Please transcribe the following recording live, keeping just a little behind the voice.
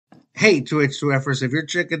Hey, 2H2Fers, if you're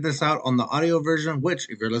checking this out on the audio version, which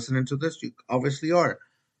if you're listening to this, you obviously are.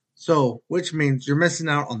 So, which means you're missing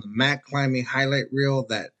out on the Matt Climbing highlight reel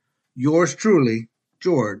that yours truly,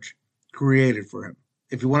 George, created for him.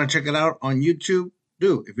 If you want to check it out on YouTube,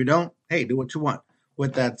 do. If you don't, hey, do what you want.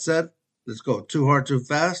 With that said, let's go. Too hard, too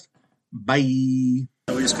fast. Bye. We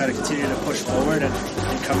just got to continue to push forward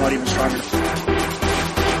and come out even stronger.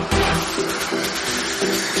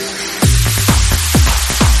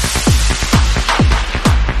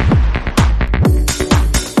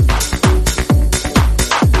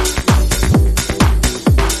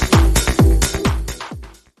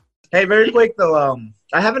 Hey, very quick though.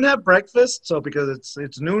 I haven't had breakfast, so because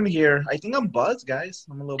it's noon here, I think I'm buzzed, guys.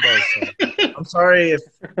 I'm a little buzzed. So I'm sorry if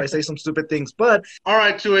I say some stupid things, but all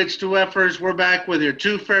right, 2H2Fers, we're back with your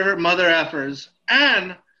two favorite mother effers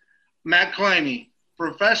and Matt Climbing,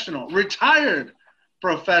 retired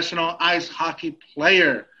professional ice hockey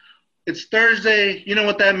player. It's Thursday. You know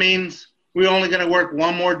what that means? We're only going to work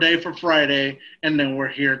one more day for Friday, and then we're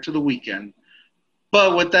here to the weekend.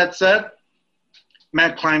 But with that said,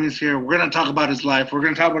 Matt Climbing's here. We're going to talk about his life. We're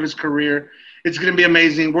going to talk about his career. It's going to be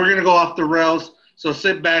amazing. We're going to go off the rails. So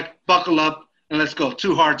sit back, buckle up, and let's go.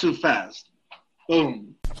 Too hard, too fast.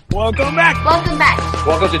 Boom. Welcome back. Welcome back.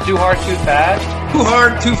 Welcome to Too Hard, Too Fast. Too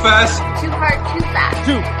hard, too fast. Too hard, too fast.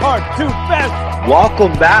 Too hard, too fast.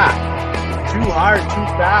 welcome back. Too hard, too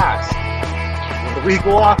fast. When we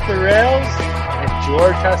go off the rails, and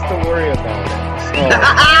George has to worry about it. So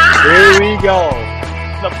here we go.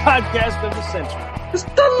 The podcast of the century.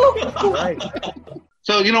 Right.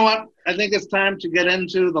 So you know what? I think it's time to get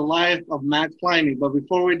into the life of Matt Climbing. But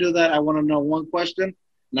before we do that, I want to know one question.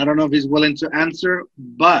 And I don't know if he's willing to answer,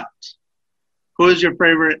 but who is your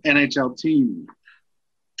favorite NHL team?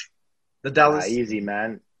 The Dallas. Easy,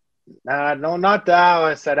 man. No, not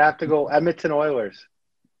Dallas. I'd have to go Edmonton Oilers.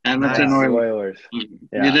 Edmonton Oilers.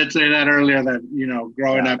 Yeah. You did say that earlier that,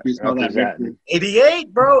 growing up you saw that victory.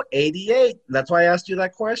 88, bro. 88. That's why I asked you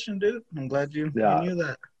that question, dude. I'm glad you knew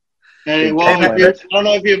that. Hey, well, I don't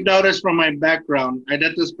know if you've noticed from my background, I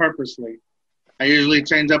did this purposely. I usually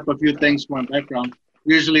change up a few things from my background.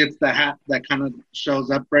 Usually it's the hat that kind of shows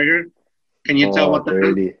up right here. Can you tell what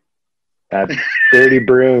that is? That's Dirty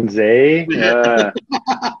Bruins, eh? Yeah.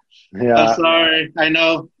 I'm sorry. I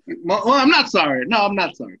know. Well, I'm not sorry. No, I'm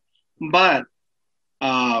not sorry. But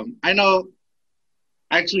I know.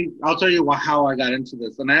 Actually, I'll tell you how I got into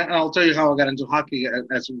this, and I'll tell you how I got into hockey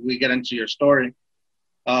as we get into your story,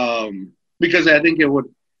 because I think it would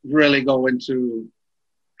really go into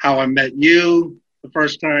how I met you the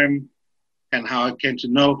first time and how I came to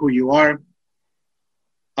know who you are.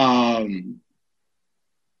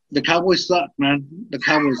 The Cowboys suck, man. The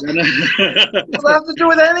Cowboys. It doesn't have to do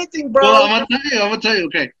with anything, bro. Well, I'm gonna tell you.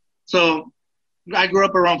 Okay, so I grew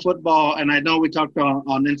up around football, and I know we talked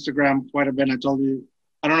on Instagram quite a bit. I told you,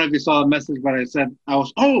 I don't know if you saw the message, but I said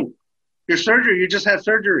your surgery. You just had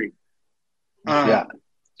surgery. Yeah.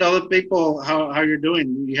 Tell the people how you're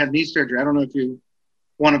doing. You had knee surgery. I don't know if you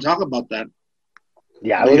want to talk about that.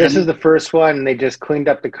 Yeah, well, this is the first one. They just cleaned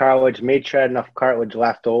up the cartilage, made sure I had enough cartilage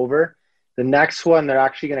left over. The next one, they're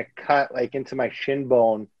actually going to cut into my shin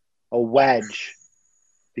bone a wedge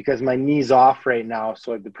because my knee's off right now.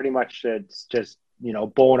 So pretty much it's just,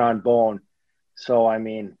 bone on bone. So, I'm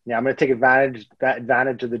going to take advantage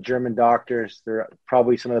of the German doctors. They're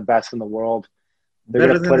probably some of the best in the world. They're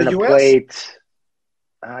going to put in a plate.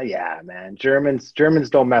 Yeah, man. Germans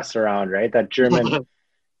don't mess around, right? That German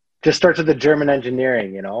just starts with the German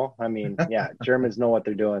engineering, yeah, Germans know what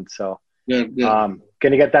they're doing. So, good.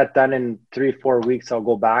 Going to get that done in 3-4 weeks. I'll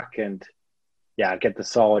go back and, get the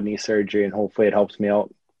solid knee surgery, and hopefully it helps me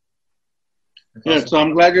out. Good. So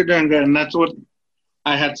I'm glad you're doing good. And that's what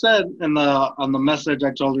I had said on the message.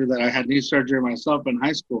 I told you that I had knee surgery myself in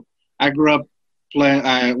high school. I grew up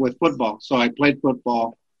playing with football. So I played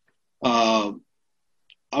football.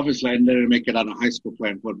 Obviously, I didn't make it out of high school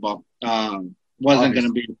playing football. Wasn't going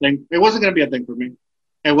to be a thing. It wasn't going to be a thing for me.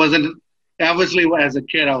 It wasn't. Obviously, as a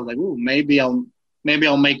kid, I was like, "Ooh, maybe I'll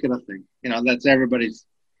make it a thing." That's everybody's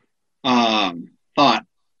thought.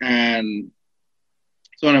 And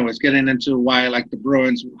so, anyways, getting into why I like the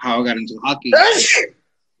Bruins, how I got into hockey.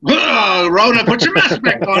 Rona, put your mask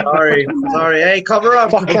back on. Sorry. Hey, cover up.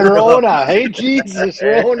 Fucking Rona. Hey, Jesus,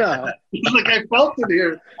 Rona. It's like I felt it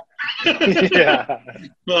here. Yeah.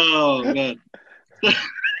 Oh, God.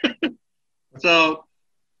 So,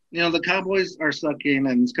 the Cowboys are sucking,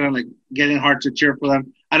 and it's kind of like getting hard to cheer for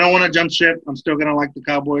them. I don't want to jump ship. I'm still going to like the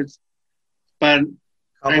Cowboys. But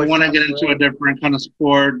I want to get into a different kind of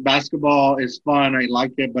sport. Basketball is fun. I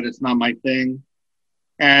like it, but it's not my thing.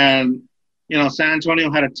 And, San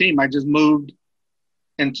Antonio had a team. I just moved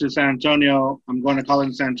into San Antonio. I'm going to college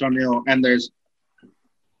in San Antonio, and there's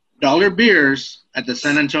dollar beers at the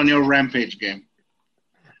San Antonio Rampage game.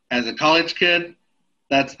 As a college kid,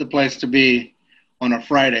 that's the place to be on a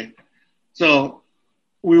Friday. So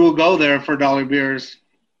we will go there for dollar beers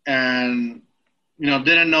and,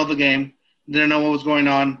 didn't know the game, didn't know what was going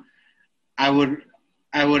on. I would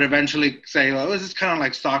eventually say, well, this is kind of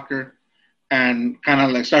like soccer, and kind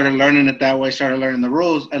of like started learning it that way, started learning the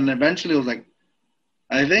rules. And eventually it was like,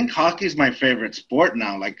 I think hockey is my favorite sport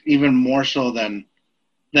now, like even more so than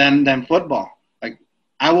football. Like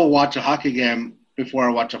I will watch a hockey game before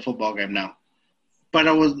I watch a football game now. But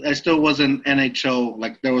I still wasn't NHL,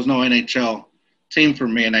 like there was no NHL team for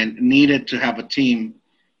me, and I needed to have a team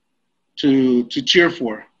to cheer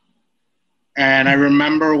for. And I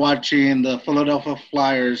remember watching the Philadelphia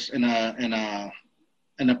Flyers in a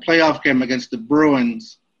playoff game against the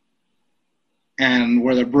Bruins, and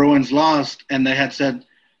where the Bruins lost, and they had said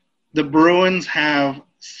the Bruins have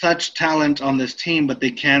such talent on this team, but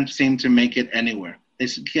they can't seem to make it anywhere.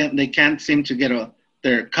 They can't seem to get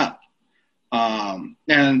their cup.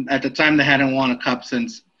 And at the time, they hadn't won a cup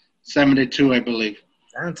since '72, I believe.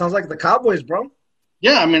 And it sounds like the Cowboys, bro.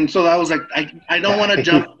 Yeah, I mean, so I was like, I don't want to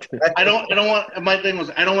jump. I don't want. My thing was,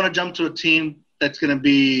 I don't want to jump to a team that's going to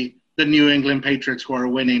be the New England Patriots who are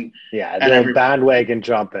winning. Yeah, the bandwagon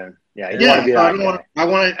jumping. Yeah, you want to be that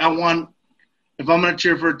guy. I want. If I'm going to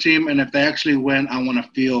cheer for a team, and if they actually win, I want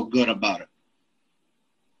to feel good about it.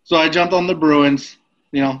 So I jumped on the Bruins.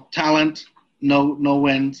 Talent, no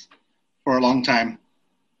wins for a long time.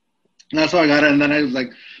 And that's how I got it. And then I was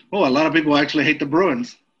like, oh, a lot of people actually hate the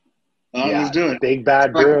Bruins. Let's do it. Big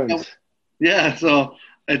bad Bruins. Yeah, so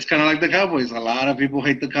it's kind of like the Cowboys. A lot of people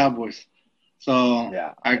hate the Cowboys. So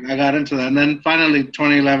yeah. I got into that. And then finally,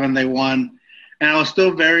 2011, they won. And I was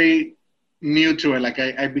still very new to it. Like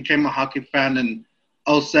I became a hockey fan in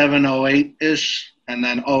 07, 08-ish. And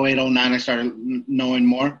then 08, 09, I started knowing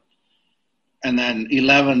more. And then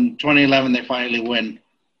 2011, they finally win.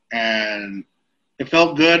 And it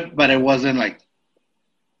felt good, but it wasn't like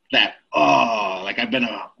that. Oh, like I've been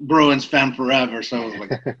a Bruins fan forever. So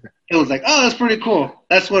it was like, oh, that's pretty cool.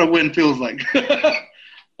 That's what a win feels like.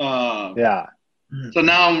 Yeah. So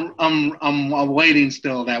now I'm awaiting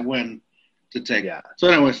still that win to take. Yeah. So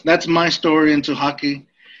anyways, that's my story into hockey.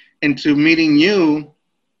 Into meeting you,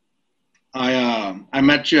 I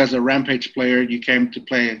met you as a Rampage player. You came to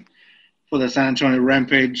play for the San Antonio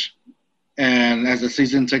Rampage, and as a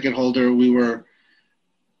season ticket holder, we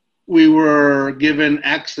were given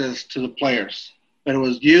access to the players. But it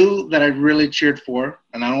was you that I really cheered for,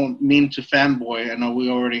 and I don't mean to fanboy. I know we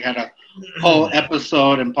already had a whole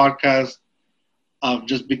episode and podcast of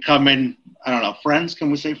just becoming, I don't know, friends.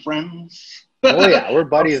 Can we say friends? Oh yeah, we're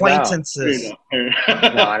buddies now. Acquaintances. No,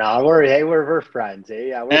 we're friends.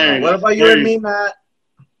 Yeah, what about you and me, Matt?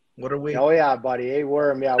 What are we? Oh yeah, buddy. Hey,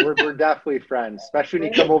 Worm. Yeah, we're definitely friends, especially when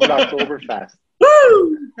you come over to Oktoberfest.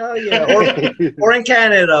 Woo! Hell yeah. Or in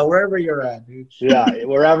Canada, wherever you're at, dude. Yeah,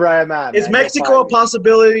 wherever I'm at. Is Mexico a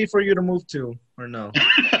possibility for you to move to, or no?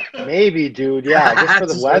 Maybe, dude. Yeah, just for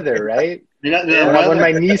the weather, right? When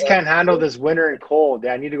my knees can't handle this winter and cold,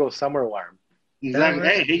 I need to go somewhere warm. Exactly.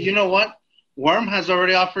 Hey, you know what? Worm has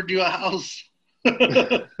already offered you a house.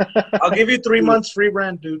 I'll give you 3 months free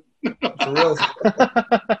rent, dude. For real.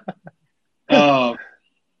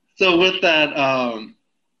 So with that,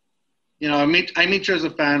 I meet you as a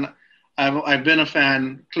fan. I've been a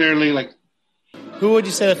fan. Clearly, like. Who would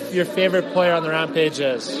you say your favorite player on the Rampage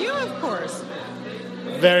is? You, of course.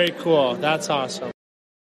 Very cool. That's awesome.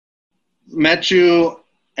 Met you.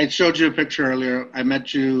 I showed you a picture earlier. I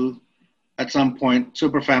met you at some point.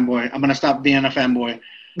 Super fanboy. I'm gonna stop being a fanboy.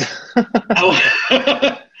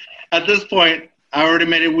 At this point, I already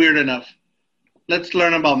made it weird enough. Let's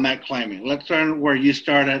learn about Matt climbing. Let's learn where you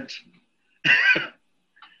started.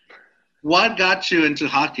 What got you into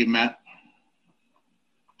hockey, Matt?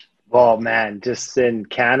 Well, man, just in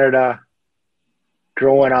Canada,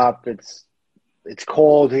 growing up, it's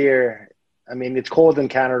cold here. I mean, it's cold in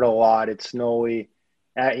Canada a lot. It's snowy.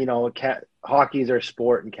 Hockey's our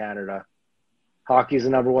sport in Canada. Hockey's the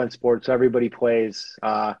number one sport, so everybody plays.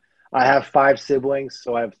 I have 5 siblings,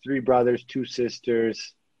 so I have 3 brothers, 2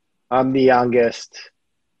 sisters. I'm the youngest.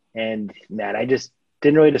 And, man, I just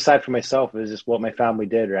didn't really decide for myself. It was just what my family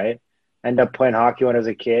did, right? Ended up playing hockey when I was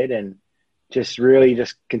a kid and just really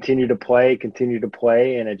just continued to play.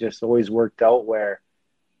 And it just always worked out where,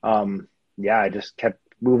 I just kept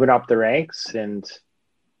moving up the ranks and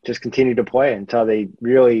just continued to play until they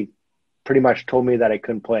really pretty much told me that I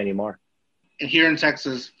couldn't play anymore. Here in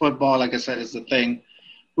Texas, football, like I said, is the thing.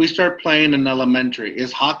 we start playing in elementary.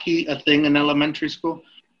 Is hockey a thing in elementary school?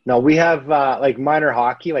 No, we have like minor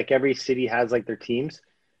hockey. Like every city has like their teams.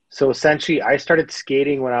 So essentially, I started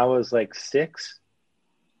skating when I was like 6.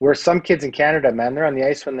 Where some kids in Canada, man, they're on the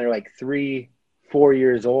ice when they're like 3, 4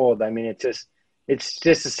 years old. I mean, it's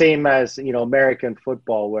just the same as, you know, American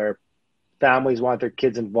football, where families want their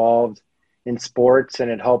kids involved in sports, and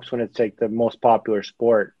it helps when it's like the most popular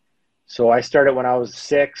sport. So I started when I was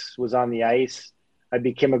 6, was on the ice. I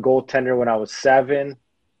became a goaltender when I was 7.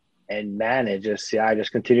 And man, I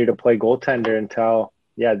just continued to play goaltender until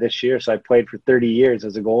this year. So I played for 30 years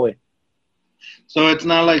as a goalie. So it's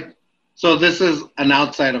not like, so this is an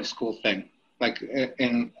outside of school thing. Like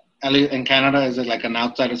in Canada, is it like an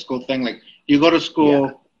outside of school thing? Like you go to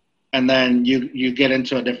school and then you get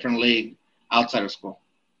into a different league outside of school.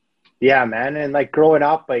 Yeah, man. And like growing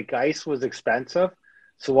up, like ice was expensive.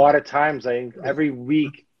 So a lot of times, like every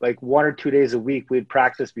week, like 1 or 2 days a week, we'd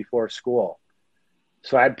practice before school.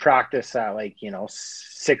 So I'd practice at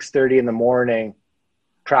 6:30 in the morning,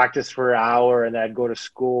 practice for an hour, and then I'd go to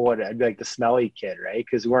school, and I'd be like the smelly kid, right?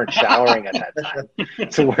 Because we weren't showering at that time.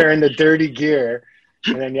 So wearing the dirty gear,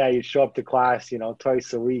 and then you show up to class,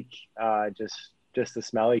 twice a week, just the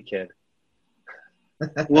smelly kid.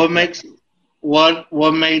 What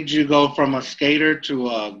made you go from a skater to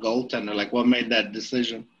a goaltender? Like what made that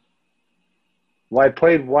decision? Well, I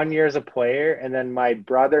played 1 year as a player, and then my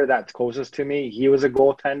brother that's closest to me, he was a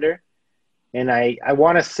goaltender. And I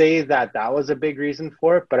want to say that was a big reason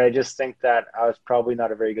for it, but I just think that I was probably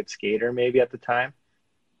not a very good skater maybe at the time.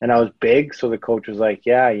 And I was big, so the coach was like,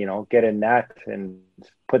 get in net and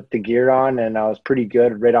put the gear on, and I was pretty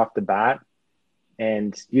good right off the bat.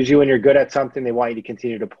 And usually when you're good at something, they want you to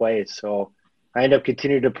continue to play. So I ended up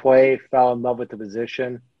continuing to play, fell in love with the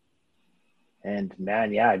position. And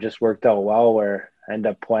man, it just worked out well where I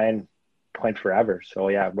ended up playing forever. So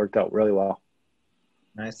it worked out really well.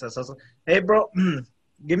 Nice. That's awesome. Hey, bro,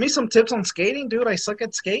 give me some tips on skating, dude. I suck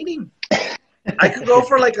at skating. I could go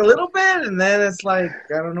for like a little bit, and then it's like,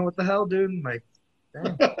 I don't know what the hell, dude. Like,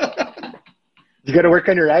 dang. You got to work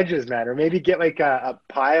on your edges, man, or maybe get like a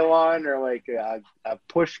pylon or like a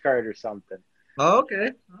push cart or something. Oh,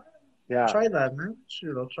 okay. Yeah. Try that, man.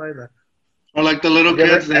 Shoot, I'll try that. Or like the little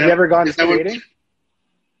kids. Have you ever gone skating?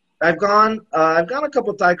 I've gone a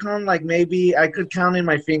couple times. Like maybe I could count in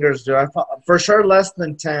my fingers, dude. For sure less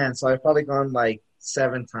than 10. So I've probably gone like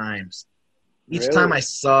 7 times. Each time I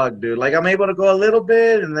suck, dude. Like I'm able to go a little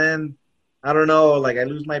bit, and then I don't know, like I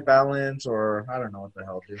lose my balance, or I don't know what the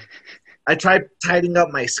hell, dude. I tried tightening up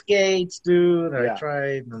my skates, dude. I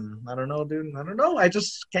tried, and I don't know, dude. I don't know. I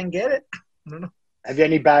just can't get it. I don't know. Have you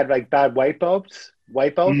any bad wipeouts?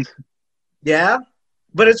 Wipeouts? Yeah,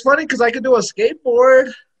 but it's funny because I could do a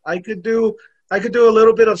skateboard. I could do a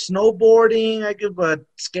little bit of snowboarding. I could, but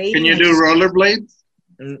skating. Can you do rollerblades?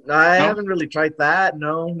 I haven't really tried that.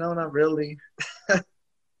 No, not really.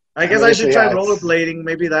 I guess I should try rollerblading.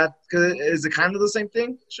 Maybe that, cause is it kind of the same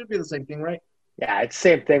thing? Should be the same thing, right? Yeah, it's the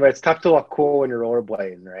same thing, but it's tough to look cool when you're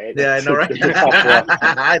rollerblading, right? Yeah, I know, right?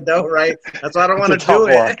 I know, right? That's why I don't want to do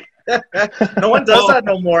it. No one does that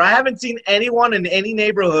no more. I haven't seen anyone in any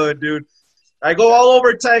neighborhood, dude. I go all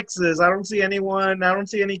over Texas. I don't see anyone. I don't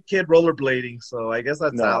see any kid rollerblading. So I guess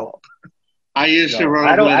that's out. I used to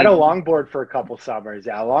rollerblade. I had a longboard for a couple summers.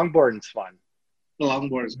 Yeah, longboarding's fun. The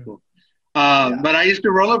longboard is cool. But I used to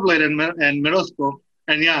rollerblade in middle school,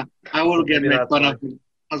 and I would get made fun of.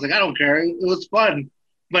 I was like, I don't care. It was fun,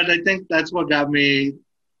 but I think that's what got me,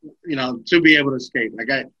 to be able to skate.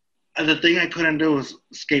 Like the thing I couldn't do was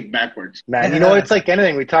skate backwards. Man, it's like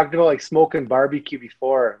anything. We talked about like smoking barbecue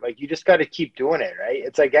before. Like you just got to keep doing it, right?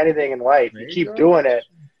 It's like anything in life. You keep doing it,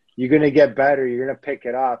 you're gonna get better. You're gonna pick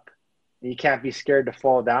it up. You can't be scared to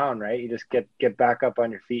fall down, right? You just get back up on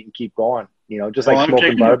your feet and keep going. Just like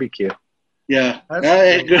smoking barbecue. Yeah, I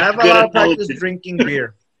have a lot of practice drinking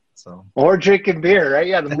beer. So or drinking beer, right?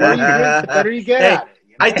 Yeah, the more you drink, the better you get at it.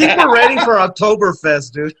 I think we're ready for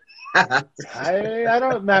Oktoberfest, dude. I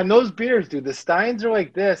don't, man. Those beers, dude. The Steins are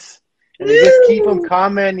like this, and they just keep them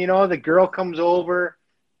coming. The girl comes over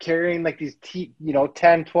carrying like these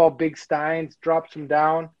 10, 12 big Steins, drops them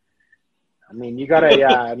down. I mean, you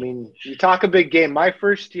gotta, you talk a big game. My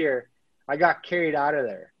first year, I got carried out of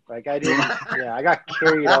there. Like I didn't, I got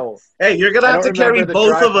carried out. Hey, you're gonna have to carry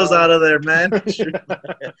both of us out of there, man.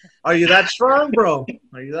 Are you that strong, bro?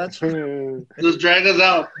 Are you that strong? Just drag us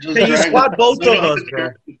out. You squat both of us,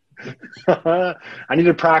 bro. I need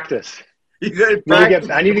to practice. You gotta practice.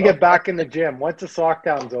 I need to get back in the gym once the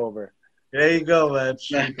lockdown's over. There you go, man.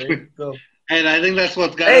 There you go. And I think that's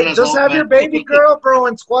what's got us. Just have your baby girl, bro,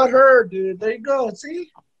 and squat her, dude. There you go.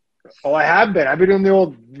 See? Oh, I have been. I've been doing the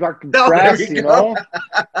old fucking Oh, there press, you you go. know?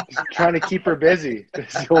 Just trying to keep her busy.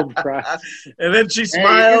 Just the old press. And then she Hey,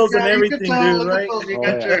 smiles and you can everything, tell, dude, look at right? those, you Oh,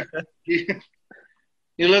 got yeah.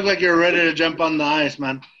 you look like you're ready to jump on the ice,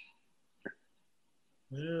 man.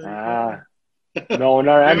 No,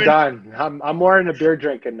 I'm done. I'm more into beer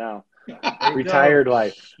drinking now. Retired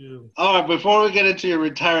life. All right, before we get into your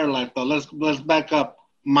retired life, though, let's back up.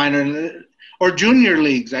 Minor or junior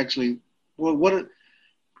leagues, actually.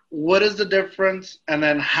 What is the difference? And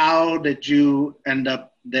then how did you end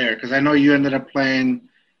up there? Because I know you ended up playing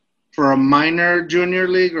for a minor junior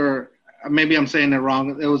league, or maybe I'm saying it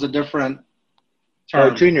wrong. It was a different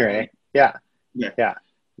term. Oh, junior, eh? Yeah.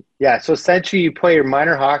 Yeah. So essentially, you play your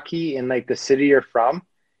minor hockey in like the city you're from,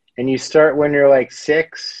 and you start when you're like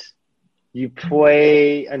 6. You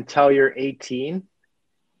play until you're 18,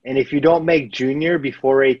 and if you don't make junior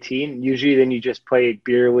before 18, usually then you just play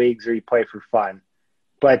beer leagues or you play for fun.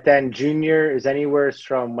 But then junior is anywhere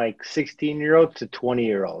from like 16-year-olds to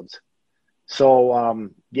 20-year-olds.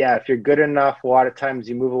 So, if you're good enough, a lot of times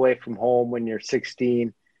you move away from home when you're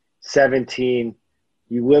 16, 17.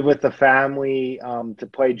 You live with the family to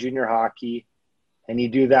play junior hockey, and you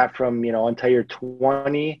do that from, until you're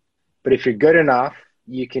 20. But if you're good enough,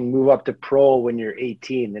 you can move up to pro when you're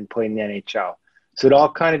 18 and play in the NHL. So it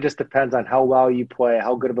all kind of just depends on how well you play,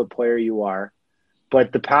 how good of a player you are.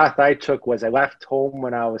 But the path I took was I left home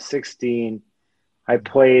when I was 16. I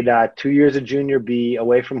played 2 years of junior B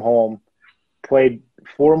away from home, played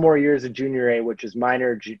 4 more years of junior A, which is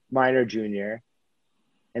minor junior.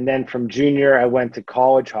 And then from junior, I went to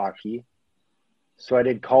college hockey. So I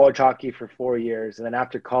did college hockey for 4 years. And then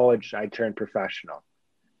after college, I turned professional.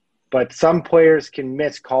 But some players can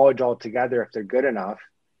miss college altogether if they're good enough.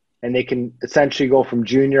 And they can essentially go from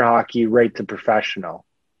junior hockey right to professional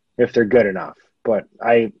if they're good enough. But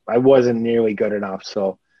I wasn't nearly good enough.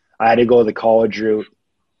 So I had to go the college route.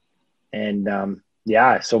 And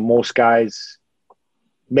so most guys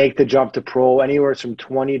make the jump to pro anywhere from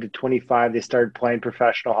 20 to 25. They start playing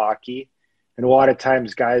professional hockey. And a lot of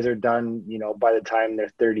times guys are done, by the time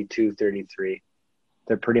they're 32, 33.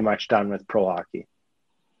 They're pretty much done with pro hockey.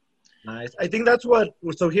 Nice. I think that's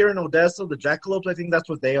so here in Odessa, the Jackalopes, I think that's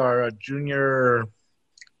what they are, a junior,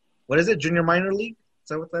 what is it, junior minor league? Is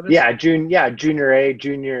that what that is? Yeah, junior A,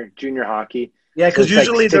 junior hockey. Yeah, because so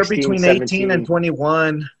usually like 16, they're between 17. 18 and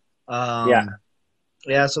 21.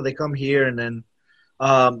 Yeah, so they come here and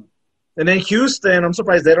then Houston, I'm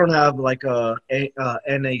surprised they don't have like a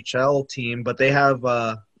NHL team, but they have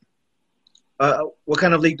what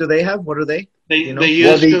kind of league do they have? What are they?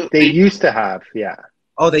 They used to have, yeah.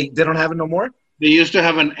 Oh, they don't have it no more? They used to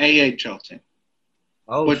have an AHL team.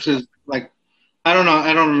 Oh, which is like, I don't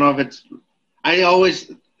know if it's, I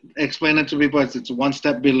always explain it to people as it's one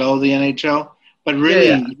step below the NHL, but really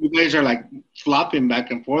you guys are like flopping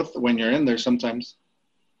back and forth when you're in there sometimes.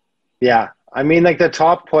 Yeah. I mean, like the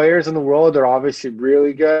top players in the world are obviously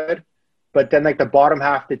really good, but then like the bottom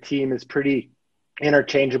half of the team is pretty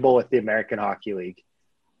interchangeable with the American Hockey League.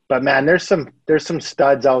 But man, there's some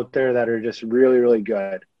studs out there that are just really, really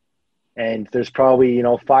good. And there's probably,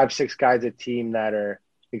 5-6 guys a team that are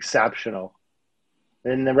exceptional.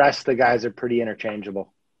 And the rest of the guys are pretty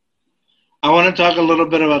interchangeable. I want to talk a little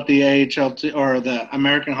bit about the AHL or the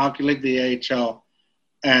American Hockey League, the AHL,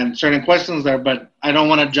 and certain questions there, but I don't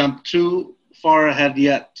want to jump too far ahead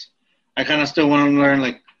yet. I kind of still want to learn,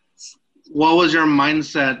 like, what was your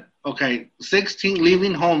mindset? Okay,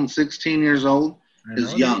 leaving home 16 years old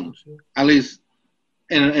is young. At least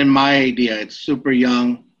in my idea, it's super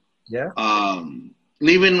young. Yeah.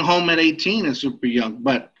 Leaving home at 18 is super young,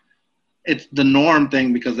 but it's the norm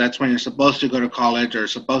thing because that's when you're supposed to go to college or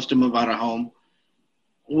supposed to move out of home.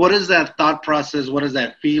 What is that thought process? What is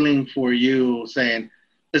that feeling for you saying,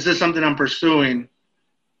 this is something I'm pursuing?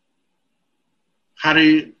 How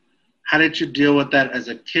did you deal with that as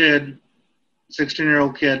a kid,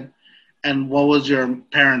 16-year-old kid? And what was your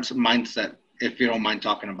parents' mindset, if you don't mind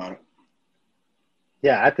talking about it?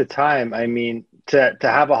 Yeah, at the time, I mean, to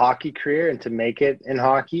have a hockey career and to make it in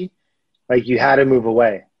hockey, like you had to move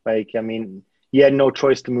away. Like, I mean, you had no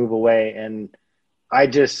choice to move away. And I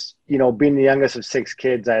just, being the youngest of 6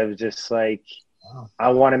 kids, I was just like, wow. I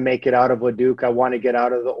want to make it out of Leduc. I want to get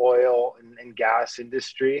out of the oil and gas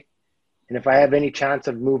industry. And if I have any chance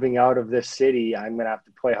of moving out of this city, I'm going to have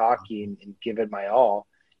to play hockey and give it my all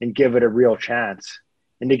and give it a real chance.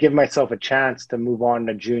 And to give myself a chance to move on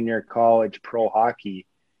to junior college pro hockey,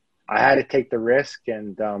 I had to take the risk.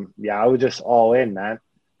 And I was just all in, man.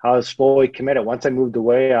 I was fully committed. Once I moved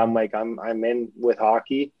away, I'm like, I'm in with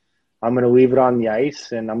hockey. I'm going to leave it on the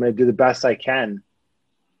ice and I'm going to do the best I can.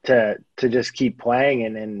 to just keep playing.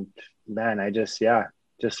 And man, I just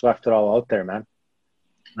left it all out there, man.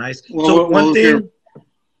 Nice. Well, So what one was thing.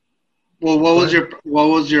 what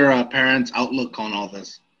was your parents' outlook on all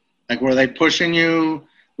this? Like, were they pushing you?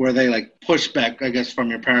 Were they like pushback, I guess, from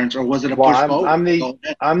your parents, or was it a Well, push forward?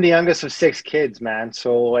 I'm the youngest of 6 kids, man.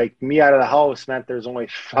 So like me out of the house meant there's only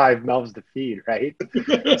 5 mouths to feed, right?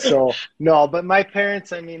 So no, but my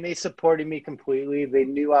parents, I mean, they supported me completely. They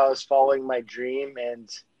knew I was following my dream, and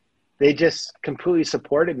they just completely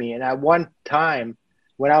supported me. And at one time,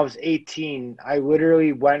 when I was 18, I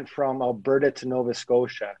literally went from Alberta to Nova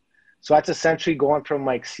Scotia. So that's essentially going from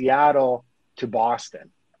like Seattle to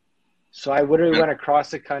Boston. So I literally went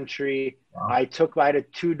across the country. Wow. I had a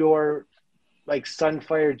 2-door like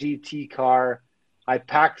Sunfire GT car. I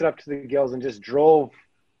packed it up to the gills and just drove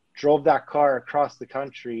that car across the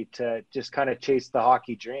country to just kind of chase the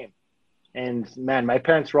hockey dream. And man, my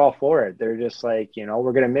parents were all for it. They're just like,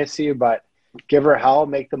 we're going to miss you, but give her hell,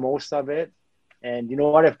 make the most of it. And you know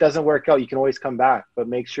what? If it doesn't work out, you can always come back, but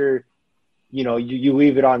make sure, you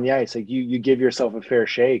leave it on the ice. Like you give yourself a fair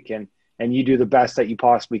shake and you do the best that you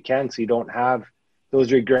possibly can, so you don't have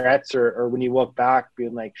those regrets or when you look back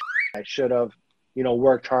being like, I should have,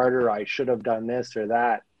 worked harder. I should have done this or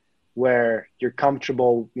that, where you're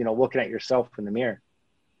comfortable, looking at yourself in the mirror.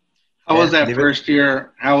 How was that first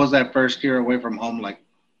year? How was that first year away from home like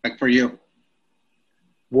for you?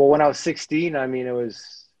 Well, when I was 16, it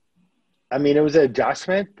was an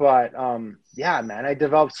adjustment, but yeah, man, I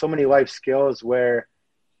developed so many life skills where,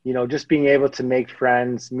 just being able to make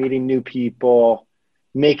friends, meeting new people,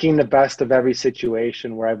 making the best of every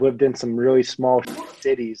situation, where I've lived in some really small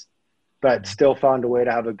cities, but still found a way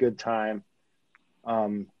to have a good time.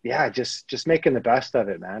 Yeah, just making the best of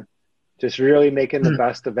it, man. Just really making the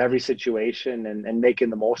best of every situation and making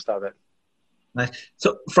the most of it. Nice.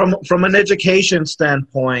 So from an education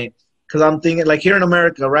standpoint, because I'm thinking like here in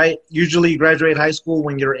America, right? Usually you graduate high school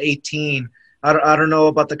when you're 18. I don't know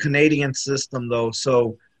about the Canadian system though,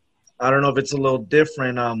 so I don't know if it's a little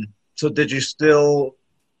different. So did you still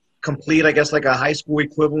complete, I guess, like a high school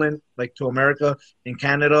equivalent, like to America in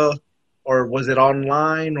Canada, or was it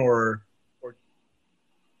online, or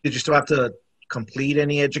did you still have to complete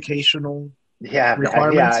any educational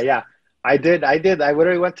requirements? Yeah. I did. I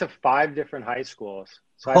literally went to 5 different high schools.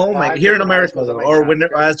 So here in America, though,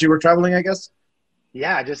 or as you were traveling, I guess.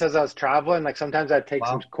 Yeah, just as I was traveling, like sometimes I'd take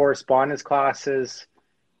some correspondence classes.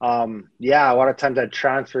 Yeah, a lot of times I'd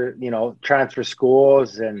transfer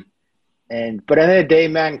schools but at the end of the day,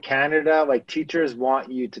 man, Canada, like teachers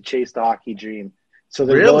want you to chase the hockey dream. So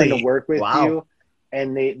they're willing to work with you,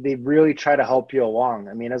 and they really try to help you along.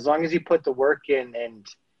 I mean, as long as you put the work in and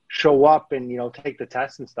show up and, take the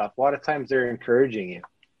tests and stuff, a lot of times they're encouraging you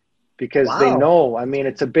because they know,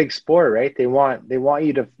 it's a big sport, right? They want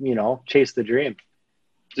you to, chase the dream.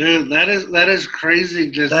 Dude, that is crazy.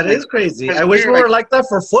 That is crazy. I wish we were like that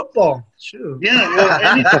for football. Shoot. Yeah.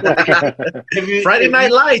 Well, Friday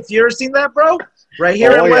Night Lights. You ever seen that, bro? Right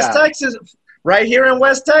here in West Texas. Right here in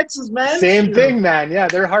West Texas, man. Same thing, man. Yeah,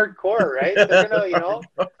 they're hardcore, right? They're gonna,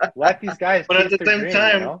 let these guys. But at the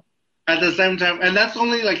same time, and that's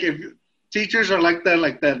only like if teachers are like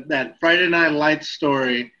that Friday Night Lights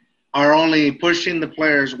story are only pushing the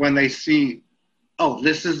players when they see, oh,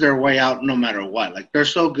 this is their way out no matter what. Like, they're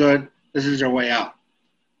so good, this is their way out.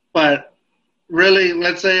 But really,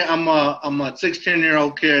 let's say I'm a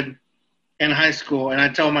 16-year-old kid in high school, and I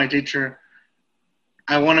tell my teacher,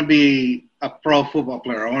 I want to be a pro football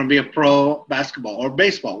player. I want to be a pro basketball or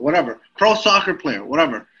baseball, whatever. Pro soccer player,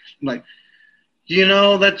 whatever. I'm like,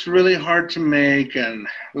 that's really hard to make, and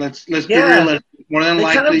let's be realistic. More than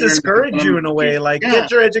likely, kind of discourage you in a way. Like,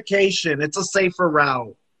 get your education. It's a safer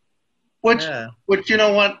route. Which you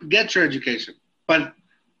know what? Get your education. But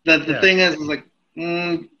the thing is like,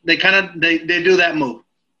 they do that move.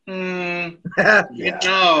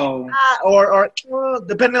 Or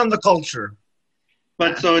depending on the culture.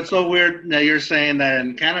 But so it's so weird that you're saying that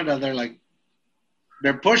in Canada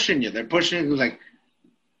they're pushing you. They're pushing you like,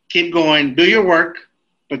 keep going, do your work,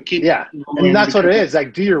 but keep and that's what it is.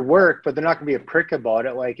 Like, do your work, but they're not gonna be a prick about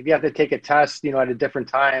it. Like, if you have to take a test, at a different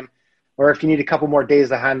time, or if you need a couple more days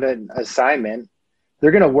to hand an assignment,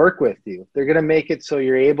 they're gonna work with you. They're gonna make it so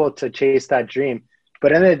you're able to chase that dream.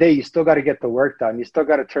 But at the end of the day, you still got to get the work done. You still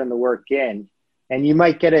got to turn the work in. And you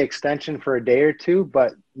might get an extension for a day or two,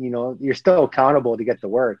 but, you're still accountable to get the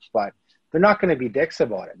work. But they're not going to be dicks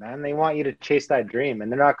about it, man. They want you to chase that dream,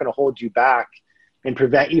 and they're not going to hold you back and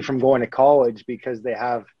prevent you from going to college because they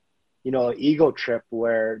have, an ego trip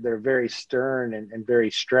where they're very stern and very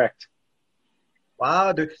strict.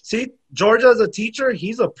 Wow, dude. See, Georgia as a teacher,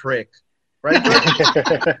 he's a prick. Right, George?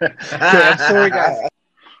 Dude, I'm sorry, guys.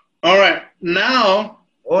 All right, now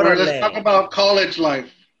let's Orale. talk about college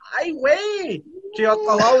life. Ay, way. The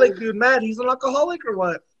alcoholic, dude, Matt. He's an alcoholic or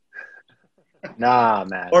what? Nah,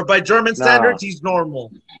 man. Or by German No. standards, he's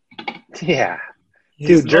normal. Yeah. He's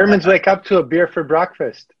Dude, not- Germans wake up to a beer for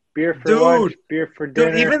breakfast, beer for Dude. lunch, beer for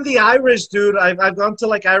dinner. Dude, even the Irish, dude. I've gone to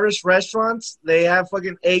like Irish restaurants. They have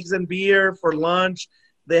fucking eggs and beer for lunch.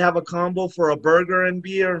 They have a combo for a burger and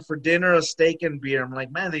beer, and for dinner a steak and beer. I'm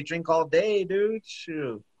like, man, they drink all day, dude.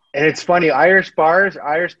 Shoot. And it's funny, Irish bars,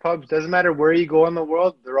 Irish pubs, doesn't matter where you go in the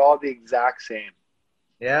world, they're all the exact same.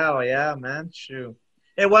 Yeah, well, yeah, man. Shoot.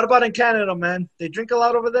 Hey, what about in Canada, man? They drink a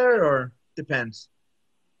lot over there, or depends?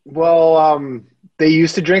 Well, they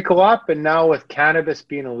used to drink a lot, but now with cannabis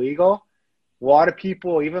being illegal, a lot of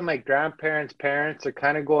people, even like grandparents, parents, are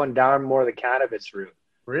kind of going down more the cannabis route.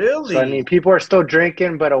 Really? So, I mean, people are still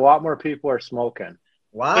drinking, but a lot more people are smoking.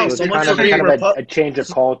 Wow, Wait, so it's much kind for of, being kind of a change of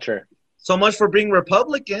culture. so much for being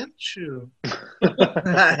Republican. Shoot.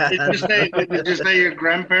 Did you say your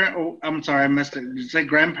grandparent? Oh, I'm sorry, I missed it. Did you say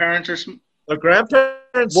grandparents or some? The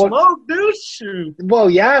grandparents Well- smoke, dude. Shoot. Well,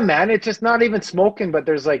 yeah, man. It's just not even smoking, but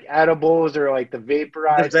there's like edibles or like the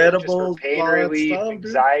vaporized The just for edibles, pain all that relief, stuff, dude.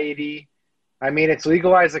 anxiety. I mean, it's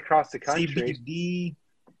legalized across the country. CBD.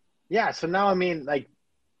 Yeah, so now I mean, like,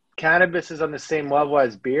 cannabis is on the same level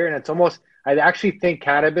as beer, and it's almost. I actually think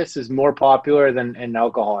cannabis is more popular than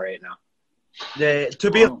alcohol right now. Yeah,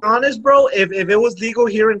 to be honest, bro, if it was legal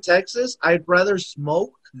here in Texas, I'd rather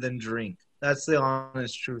smoke than drink. That's the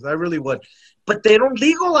honest truth. I really would. But they don't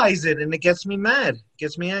legalize it, and it gets me mad. It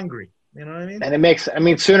gets me angry. You know what I mean? And it makes. I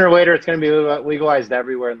mean, sooner or later, it's going to be legalized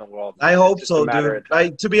everywhere in the world. I It's hope just so, a matter dude. of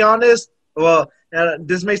time. To be honest, well,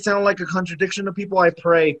 this may sound like a contradiction to people. I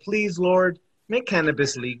pray, please, Lord, make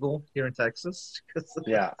cannabis legal here in Texas.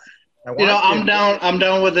 Yeah. You know, I'm down. I'm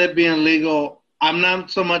down with it being legal. I'm not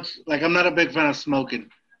so much like I'm not a big fan of smoking,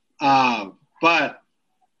 but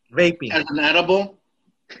Vaping. as an edible,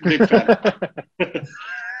 big fan.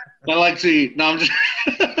 I like to eat. No, I'm just.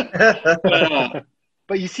 But,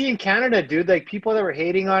 But you see in Canada, dude, like people that were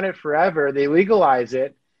hating on it forever, they legalize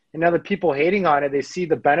it. And now the people hating on it, they see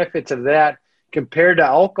the benefits of that compared to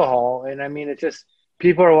alcohol. And I mean, it's just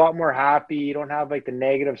people are a lot more happy. You don't have like the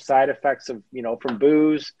negative side effects of, from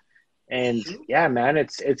booze. And yeah, man,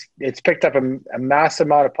 it's picked up a massive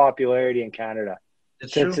amount of popularity in Canada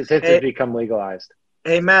since it's become legalized.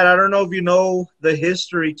 Hey, Matt, I don't know if you know the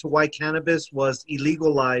history to why cannabis was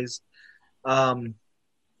illegalized.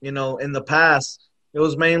 In the past, it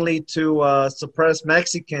was mainly to suppress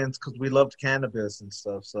Mexicans because we loved cannabis and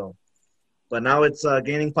stuff. So, but now it's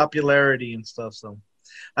gaining popularity and stuff. So,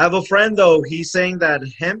 I have a friend though. He's saying that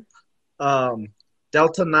hemp,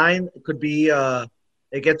 Delta 9, could be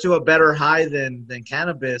it gets you a better high than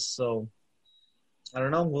cannabis. So, I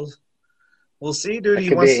don't know. We'll see, dude. That He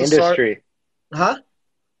could wants be to industry. start, huh?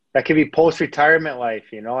 That could be post-retirement life.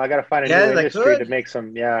 I got to find a new that industry could. to make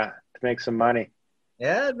some money.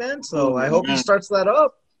 Yeah, man. So I hope he starts that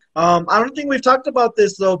up. I don't think we've talked about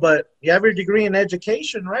this though, but you have your degree in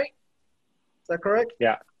education, right? Is that correct?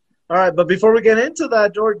 Yeah. All right, but before we get into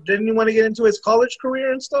that, George, didn't you want to get into his college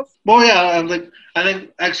career and stuff? well, yeah, I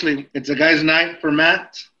think actually it's a guy's night for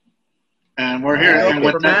Matt, and we're here. And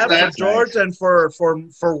for with Matt, that for said, George, and for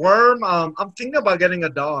Worm, I'm thinking about getting a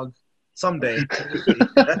dog someday.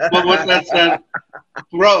 but with that said,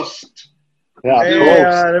 roast. Yeah, Hey,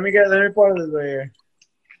 roast. let me part of this right here.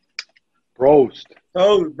 Roast.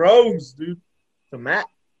 Oh, bros, dude. To Matt.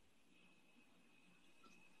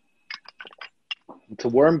 It's a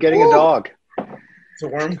worm getting a dog. To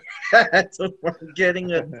Worm. To Worm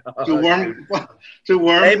getting a dog. To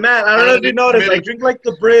worm. Hey, Matt, I don't know if you noticed. I drink like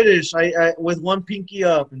the British. I with one pinky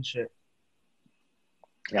up and shit.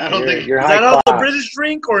 Yeah, I don't think- you're Is high that how the class. British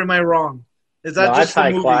drink, or am I wrong? Is that No, just that's for high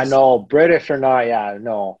movies? class. No, British or not. Yeah,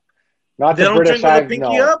 no. Not They the don't British drink with a I've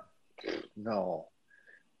pinky no. up? No.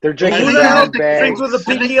 They're Well, drinking who the hell sandbags. drinks with a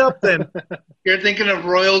pinky up then? You're thinking of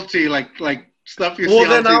royalty, like stuff you Well, see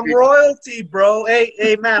then on I'm TV. royalty, bro.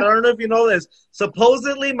 Hey, Matt, I don't know if you know this.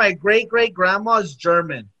 Supposedly, my great-great-grandma is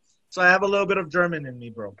German. So I have a little bit of German in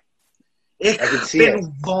me, bro. Ich I can see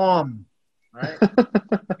bin warm. All right?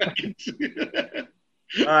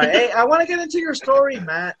 All right. Hey, I want to get into your story,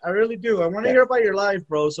 Matt. I really do. I want to hear about your life,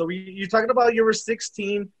 bro. So you talking about you were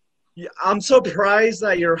 16. I'm surprised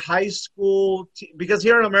that your high school because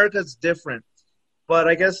here in America it's different. But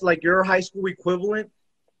I guess like your high school equivalent,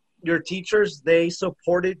 your teachers, they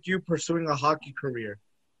supported you pursuing a hockey career.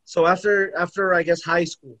 So after I guess high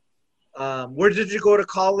school, where did you go to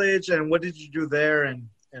college and what did you do there and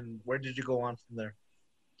where did you go on from there?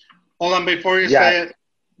 Hold on, before you Yeah. say it,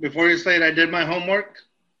 before you say it, I did my homework,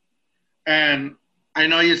 and I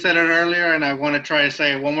know you said it earlier, and I want to try to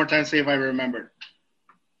say it one more time, see if I remember.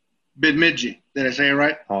 Bemidji. Did I say it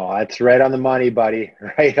right? Oh, that's right on the money, buddy.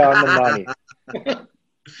 Right on the money.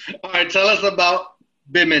 All right, tell us about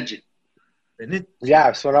Bemidji.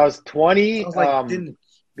 Yeah, so when I was 20,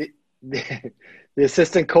 the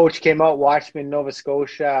assistant coach came out, watched me in Nova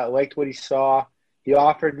Scotia, liked what he saw. He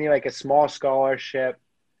offered me like a small scholarship,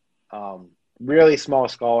 really small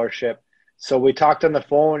scholarship. So we talked on the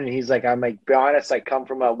phone, and he's like, I'm like, be honest, I come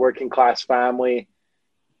from a working class family,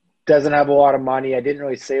 doesn't have a lot of money. I didn't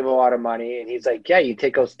really save a lot of money. And he's like, yeah, you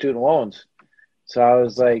take out student loans. So I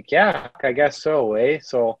was like, yeah, I guess so, eh?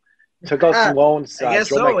 So took out some loans, drove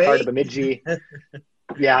my car to Bemidji.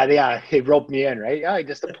 Yeah, they roped me in, right? Yeah,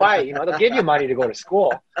 just apply. They'll give you money to go to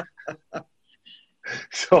school.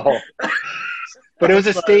 So, but it was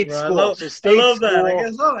a state school. I love that. I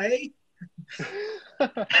guess so, eh?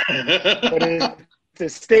 But it's a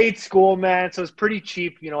state school, man. So it's pretty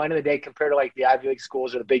cheap, end of the day compared to like the Ivy League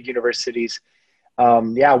schools or the big universities.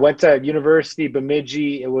 I went to University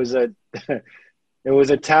Bemidji. It was a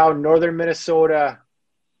town, northern Minnesota.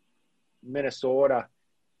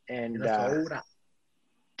 And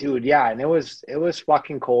dude, yeah, and it was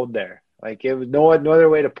fucking cold there. Like, it was no other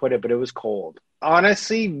way to put it, but it was cold.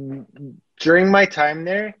 Honestly, during my time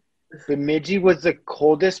there, Bemidji was the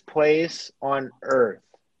coldest place on earth.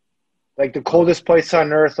 Like, the coldest place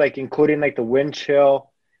on earth, like, including, like, the wind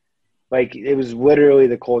chill. Like, it was literally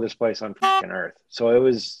the coldest place on fucking earth. So it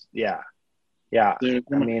was, yeah. I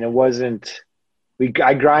mean, it wasn't –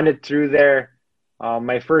 I grinded through there.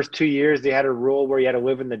 My first 2 years, they had a rule where you had to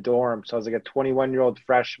live in the dorm. So I was like a 21-year-old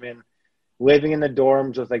freshman living in the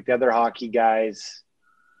dorms with like the other hockey guys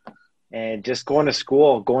and just going to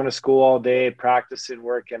school all day, practicing,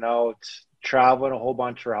 working out, traveling a whole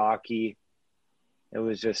bunch for hockey. It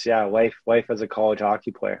was just, life as a college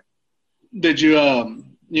hockey player. Did you,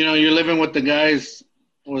 you're living with the guys.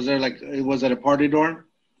 Was it a party dorm,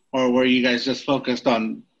 or were you guys just focused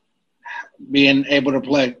on being able to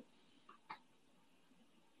play?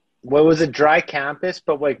 Well, it was a dry campus,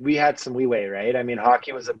 but like we had some leeway, right? I mean,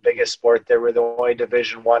 hockey was the biggest sport there. We're the only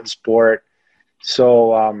Division I sport.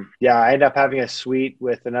 So, I ended up having a suite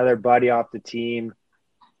with another buddy off the team.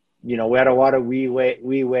 We had a lot of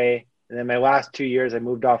leeway. And then my last 2 years, I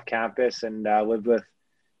moved off campus and lived with,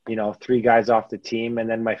 3 guys off the team. And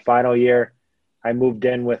then my final year, I moved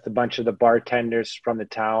in with a bunch of the bartenders from the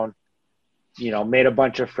town. Made a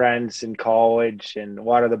bunch of friends in college and a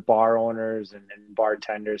lot of the bar owners and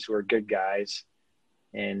bartenders who are good guys.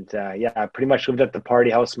 And, I pretty much lived at the party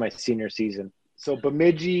house my senior season. So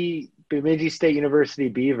Bemidji State University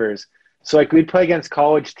Beavers. So, like, we'd play against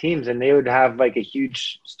college teams, and they would have, like, a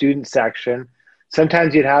huge student section.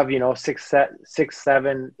 Sometimes you'd have, 6,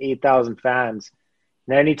 7, 8,000 fans.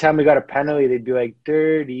 And anytime we got a penalty, they'd be like,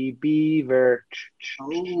 "Dirty Beaver,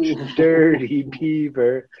 Dirty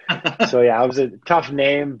Beaver." So, it was a tough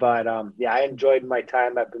name, but, I enjoyed my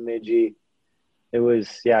time at Bemidji. It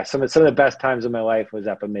was, some of the best times of my life was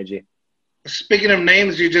at Bemidji. Speaking of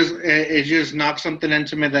names, you just knocked something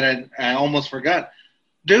into me that I almost forgot.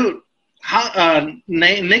 Dude,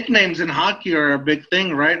 nicknames in hockey are a big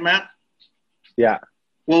thing, right, Matt? Yeah.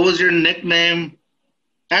 What was your nickname?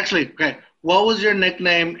 Actually, okay. What was your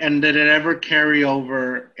nickname, and did it ever carry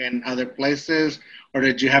over in other places, or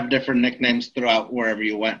did you have different nicknames throughout wherever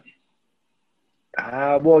you went?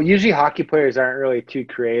 Well, usually hockey players aren't really too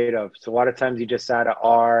creative. So a lot of times you just add an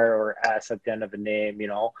R or S at the end of a name,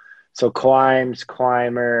 So Climbs,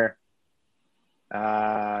 Climber,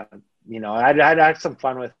 I'd have some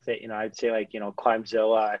fun with it. I'd say like,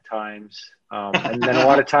 Climbzilla at times. And then a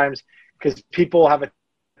lot of times, because people have a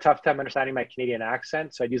tough time understanding my Canadian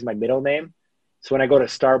accent, so I'd use my middle name. So when I go to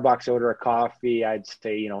Starbucks, order a coffee, I'd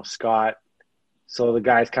say, Scott. So the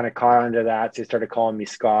guys kind of caught onto that, so they started calling me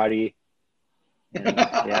Scotty. And,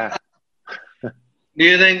 yeah. Do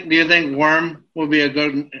you think Worm would be a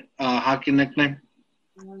good hockey nickname?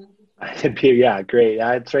 It'd be, great.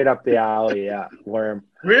 It's right up the alley. Yeah, Worm.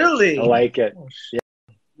 Really? I like it. Yeah.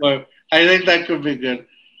 Well, I think that could be good.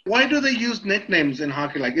 Why do they use nicknames in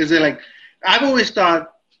hockey? Like, is it like, I've always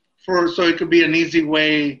thought so it could be an easy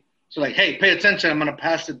way to like, hey, pay attention, I'm going to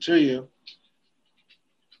pass it to you.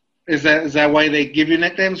 Is that why they give you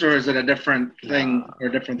nicknames, or is it a different thing or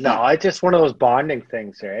a different thing? No, it's just one of those bonding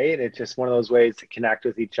things, right? It's just one of those ways to connect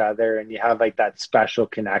with each other, and you have like that special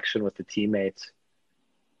connection with the teammates.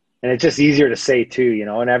 And it's just easier to say too,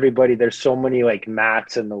 and everybody, there's so many like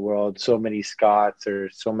Matts in the world, so many Scotts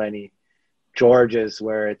or so many Georges,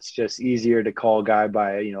 where it's just easier to call a guy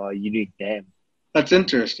by, a unique name. That's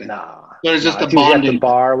interesting. Nah. There's just a it's usually at the bonding.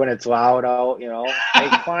 bar when it's loud out, Hey,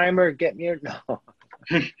 Climber, get me no.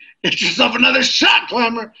 Get yourself another shot,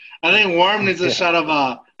 Climber. I think Worm needs a shot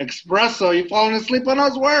of espresso. You falling asleep on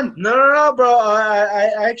us, Worm? No, bro.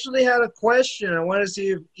 I actually had a question. I want to see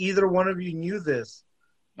if either one of you knew this.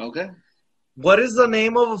 Okay. What is the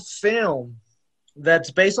name of a film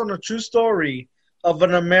that's based on a true story of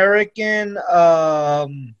an American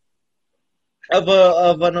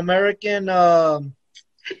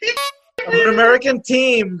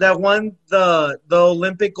team that won the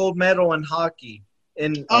Olympic gold medal in hockey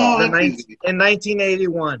in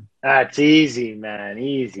 1981? That's easy, man.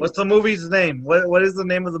 Easy. What's the movie's name? What is the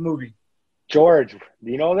name of the movie? George,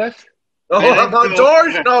 do you know this? Oh, about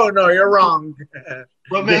George? No, you're wrong.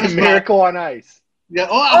 Miracle on Ice. Yeah.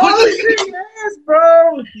 Yes,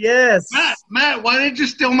 bro. Yes. Matt, why did you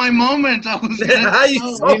steal my moment? I was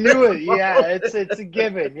You knew it. Yeah, it's a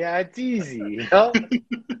given. Yeah, it's easy. That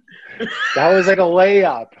was like a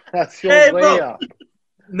layup. That's your layup.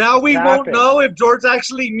 Now we won't know if George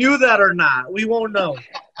actually knew that or not. We won't know.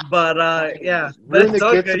 But yeah, that's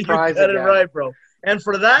okay. You got it right, bro. And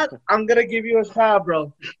for that, I'm gonna give you a shot,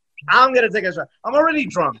 bro. I'm gonna take a shot. I'm already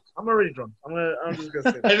drunk. I'm just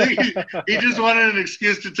gonna say that. I think he just wanted an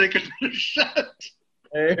excuse to take another shot.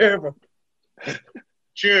 Hey, bro.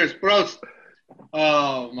 Cheers, bros.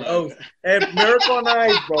 Oh my. Oh, and Miracle on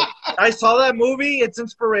Ice, bro. I saw that movie. It's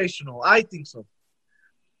inspirational. I think so.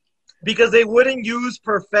 Because they wouldn't use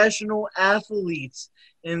professional athletes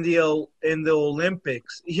in the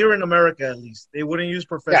Olympics here in America, at least. They wouldn't use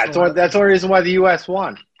professional. Yeah, that's the only reason why the U.S.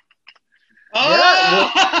 won.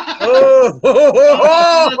 Oh!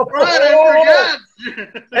 I forgot.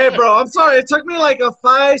 Hey, bro, I'm sorry. It took me like a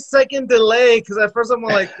 5-second delay because at first I'm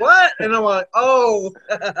like, what? And I'm like, oh.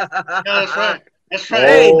 Yeah, that's right. That's right.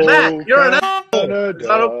 Hey, Matt, you're an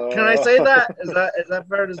asshole. Can I say that? Is that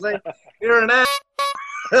fair to say? You're an asshole.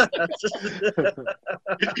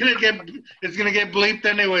 It's gonna get bleeped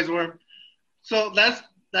anyways, Worm. So that's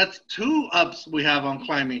 2 ups we have on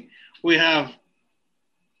climbing. We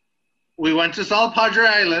went to South Padre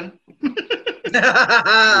Island. We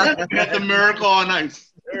had the Miracle on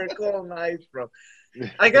Ice. Miracle on Ice, bro.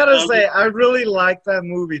 I gotta say, I really like that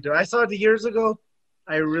movie, dude. I saw it years ago.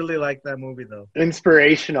 I really like that movie, though.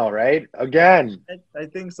 Inspirational, right? Again. I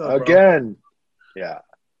think so, bro. Again. Yeah.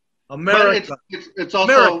 America. It's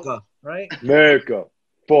also America, right? America.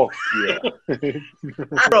 Fuck yeah.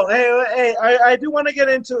 Bro, hey, I do want to get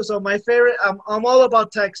into it. So my favorite, I'm all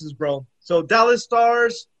about Texas, bro. So Dallas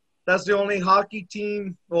Stars, that's the only hockey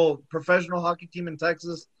team, professional hockey team in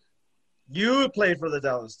Texas. You played for the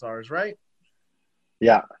Dallas Stars, right?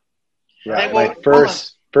 Yeah. Hey, my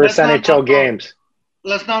first NHL games.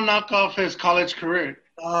 Let's not knock off his college career.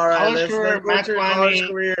 All right, let's go to your college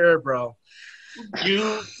career, bro.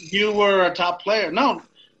 You were a top player. No,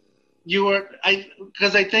 you were.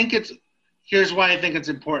 Because I think here's why I think it's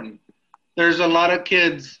important. There's a lot of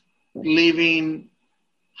kids leaving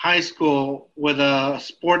high school with a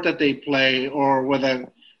sport that they play or with a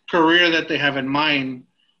career that they have in mind,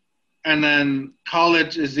 and then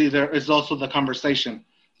college is also the conversation.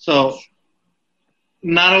 So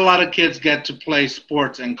not a lot of kids get to play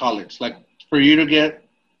sports in college. Like for you to get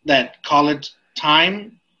that college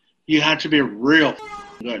time, you had to be real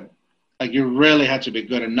good. Like you really had to be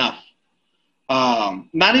good enough.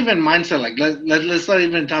 Not even mindset. Like let's not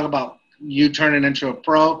even talk about you turning into a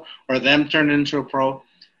pro or them turning into a pro.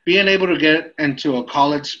 Being able to get into a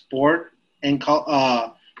college sport and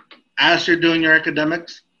as you're doing your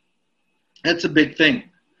academics, that's a big thing.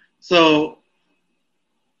 So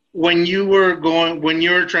when you were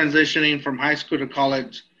transitioning from high school to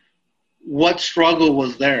college, what struggle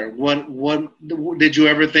was there? What did you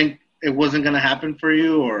ever think it wasn't going to happen for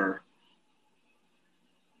you, or?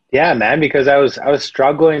 Yeah, man, because I was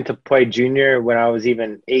struggling to play junior when I was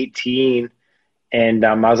even 18, and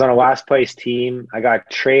I was on a last place team. I got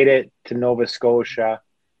traded to Nova Scotia,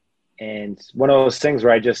 and one of those things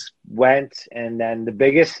where I just went. And then the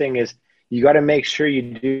biggest thing is you got to make sure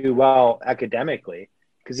you do well academically,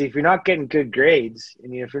 because if you're not getting good grades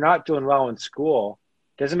and if you're not doing well in school,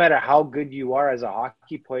 doesn't matter how good you are as a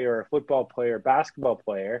hockey player or a football player or basketball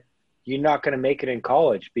player, you're not going to make it in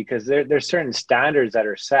college because there's certain standards that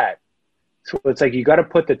are set. So it's like you got to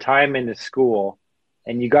put the time into school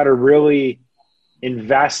and you got to really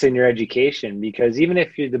invest in your education, because even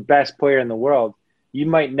if you're the best player in the world, you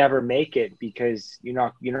might never make it because you're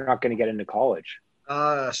not going to get into college.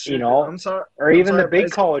 Shoot, I'm sorry. Or even the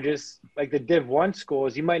big colleges, like the Div 1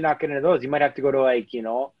 schools, you might not get into those. You might have to go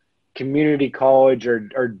to community college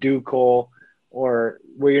or Ducal or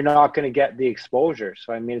where you're not going to get the exposure.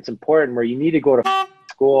 So, I mean, it's important where you need to go to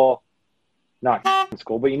school, not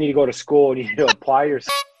school, but you need to go to school and you need to apply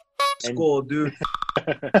yourself. School, dude.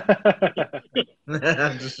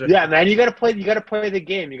 Yeah, man, you gotta play the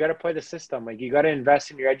game. You gotta play the system. Like, you gotta invest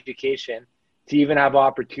in your education to even have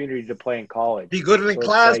opportunity to play in college. Be good in the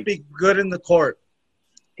class, be good in the court.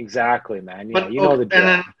 Exactly, man. You know the drill. And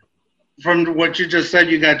then from what you just said,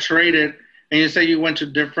 you got traded, and you say you went to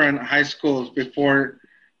different high schools before.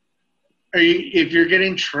 If you're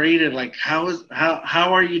getting traded, like how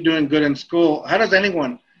are you doing good in school? How does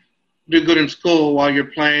anyone do good in school while you're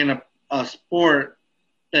playing a sport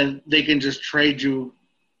that they can just trade you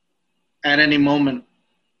at any moment,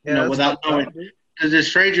 without knowing? They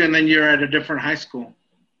just trade you, and then you're at a different high school.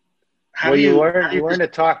 You learn to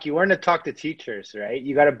talk to teachers, right?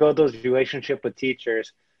 You got to build those relationships with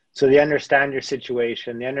teachers so they understand your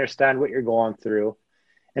situation, they understand what you're going through,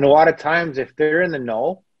 and a lot of times, if they're in the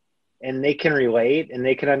know and they can relate and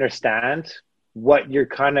they can understand what you're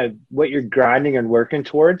grinding and working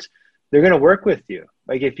towards, they're going to work with you.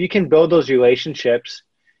 Like, if you can build those relationships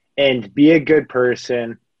and be a good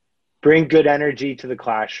person, bring good energy to the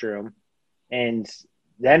classroom, and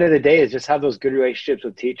the end of the day is just have those good relationships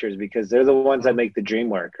with teachers, because they're the ones that make the dream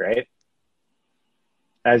work, right?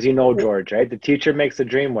 As you know, George, right? The teacher makes the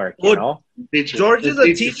dream work, you know? George is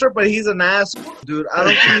a teacher, but he's an ass, dude. I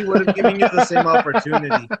don't think he would have given you the same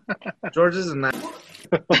opportunity. George is an ass.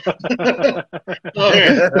 Okay,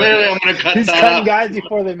 clearly I'm going to cut He's that cutting out. guys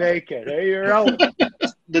before they make it. Hey, you're out.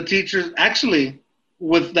 The teachers, actually,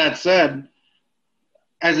 with that said,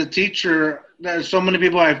 as a teacher, there's so many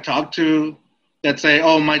people I've talked to that say,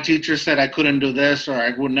 oh, my teacher said I couldn't do this, or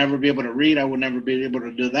I would never be able to read, I would never be able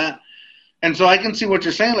to do that. And so I can see what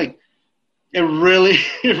you're saying. Like, it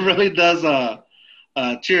really does.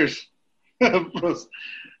 Cheers. Bruce.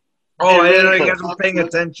 Oh, I didn't know you guys were paying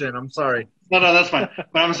attention. I'm sorry. No, that's fine.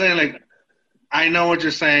 But I'm saying, like, I know what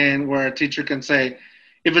you're saying, where a teacher can say,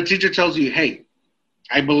 if a teacher tells you, hey,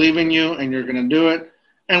 I believe in you and you're going to do it,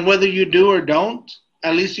 and whether you do or don't,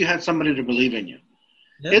 at least you had somebody to believe in you.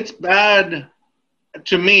 Yep. It's bad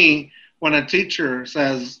to me when a teacher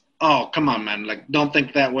says, oh, come on, man, like, don't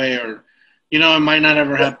think that way, or, it might not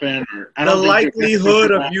ever happen. Or I don't the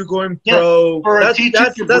likelihood of you going pro, that's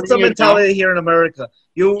the mentality here in America.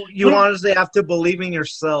 You honestly have to believe in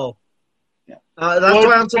yourself. Yeah. That's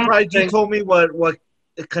why I'm surprised you told me what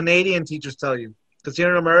Canadian teachers tell you. Because here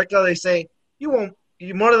in America, they say, you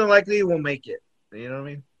more than likely you won't make it. You know what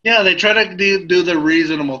I mean? Yeah, they try to do the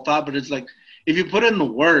reasonable thought, but it's like, if you put in the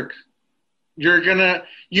work,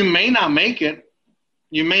 you may not make it,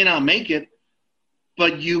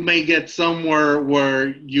 but you may get somewhere where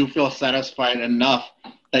you feel satisfied enough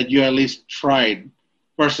that you at least tried,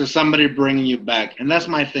 versus somebody bringing you back. And that's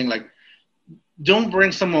my thing. Like, don't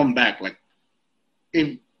bring someone back. Like,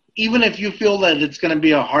 even if you feel that it's going to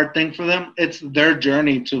be a hard thing for them, it's their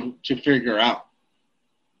journey to figure out.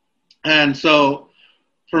 And so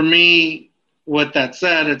for me, with that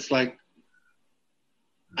said, it's like,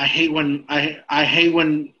 I hate when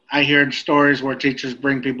I hear stories where teachers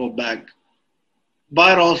bring people back.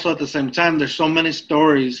 But also at the same time, there's so many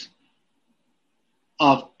stories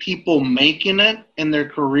of people making it in their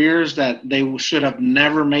careers that they should have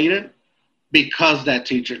never made it because that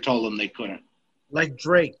teacher told them they couldn't. Like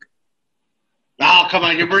Drake. Oh, come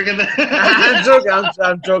on, you're bringing that.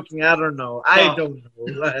 I'm joking. I don't know. I don't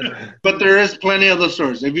know. But there is plenty of those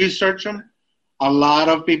stories. If you search them, a lot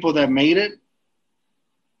of people that made it,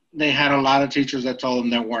 they had a lot of teachers that told them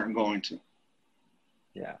they weren't going to.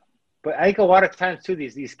 Yeah. But I think a lot of times too,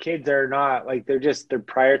 these kids are not like, they're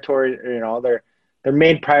priority, their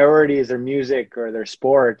main priority is their music or their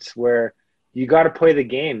sports, where you got to play the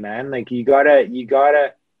game, man. Like, you gotta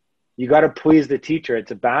please the teacher. It's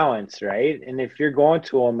a balance, right? And if you're going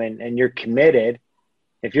to them and you're committed,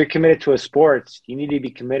 if you're committed to a sports, you need to be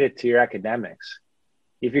committed to your academics.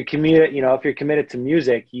 If you're committed to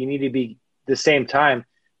music, you need to be the same time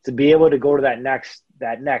to be able to go to that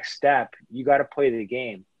next step. You got to play the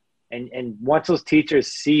game. And once those teachers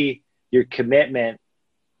see your commitment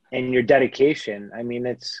and your dedication, I mean,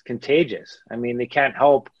 it's contagious. I mean, they can't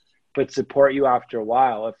help but support you after a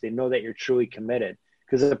while if they know that you're truly committed.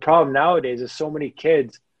 Because the problem nowadays is so many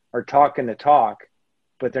kids are talking the talk,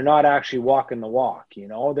 but they're not actually walking the walk.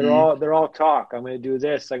 They're all talk. I'm going to do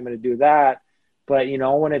this. I'm going to do that. But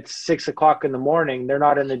when it's 6 o'clock in the morning, they're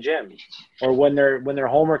not in the gym, or when their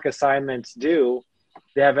homework assignments due,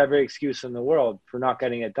 they have every excuse in the world for not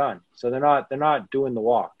getting it done. So they're not doing the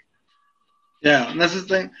walk. Yeah, and that's the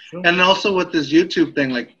thing. And also with this YouTube thing,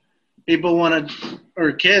 like, people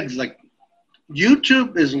or kids, like,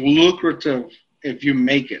 YouTube is lucrative if you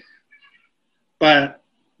make it, but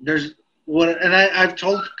I've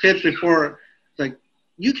told kids before, like,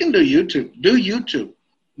 you can do YouTube,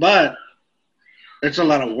 but it's a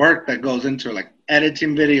lot of work that goes into it, like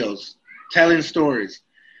editing videos, telling stories.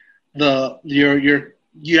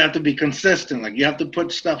 You have to be consistent. Like, you have to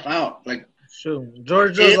put stuff out. Like, sure,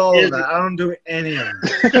 George does all of that. I don't do any of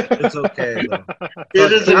it. It's okay though.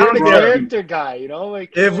 It is You're a the grind. character guy, you know.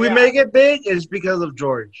 Like If we make it big, it's because of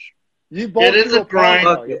George. you both It is do a grind.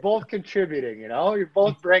 part, though. You're both contributing, you know. You're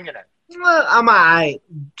both bringing it. I'm alright.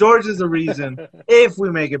 George is the reason if we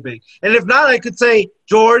make it big. And if not, I could say,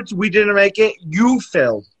 George, we didn't make it. You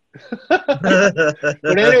failed. But at the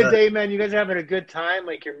end of the day, man, you guys are having a good time.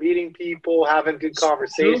 Like, you're meeting people, having good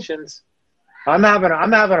conversations. I'm having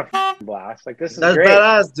a f***ing blast. Like, this is That's great.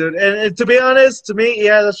 badass, dude. And to be honest, to me,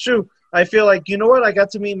 yeah, that's true. I feel like, you know what? I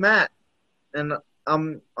got to meet Matt, and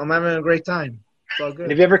I'm having a great time. It's all And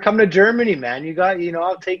good. if you ever come to Germany, man,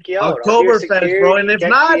 I'll take you out. I'll be your Oktoberfest, security, bro. And if get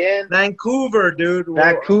not, you in. Vancouver, dude.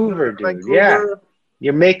 Vancouver, dude. Yeah.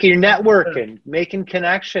 You're making networking, making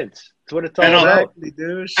connections. That's what it's all about. Exactly,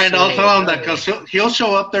 dude. And I'll Shit. tell him that because he'll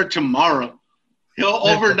show up there tomorrow. He'll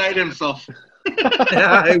overnight himself.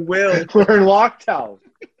 Yeah, I will. We're in lockdown.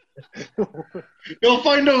 He'll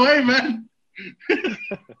find a way, man.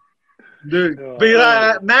 Dude,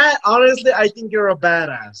 but Matt, honestly, I think you're a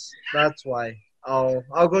badass. That's why.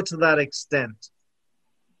 I'll go to that extent.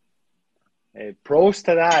 Hey, pros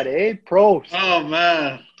to that, eh? Pros. Oh,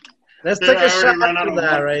 man. Let's Dude, take I a already shot ran out to of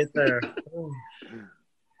that water. right there.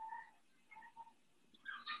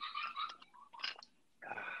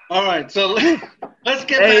 All right, so let's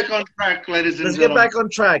get Hey, back on track, ladies and Let's get gentlemen. back on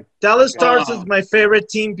track. Dallas Stars Wow. is my favorite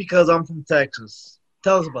team because I'm from Texas.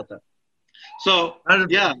 Tell us about that. So,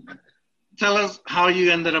 yeah, tell us how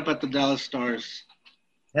you ended up at the Dallas Stars.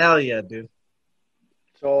 Hell yeah, dude.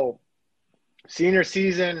 So, senior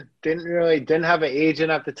season, didn't have an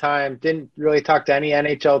agent at the time. Didn't really talk to any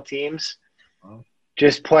NHL teams. Oh.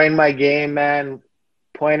 Just playing my game, man.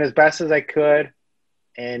 Playing as best as I could.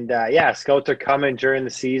 And, scouts are coming during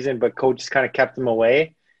the season, but coach just kind of kept them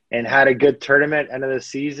away and had a good tournament end of the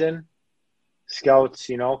season. Scouts,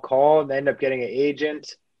 called. They end up getting an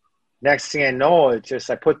agent. Next thing I know, it's just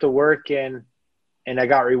I put the work in, and I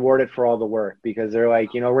got rewarded for all the work because they're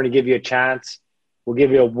like, we're going to give you a chance. We'll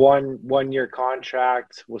give you a one-year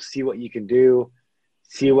contract. We'll see what you can do.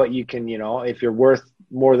 See what you can, if you're worth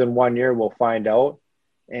more than 1 year, we'll find out.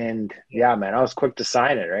 And, yeah, man, I was quick to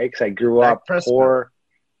sign it, right? Because I grew up poor.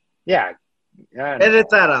 Yeah. Edit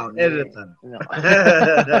that out. Edit that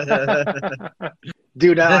out.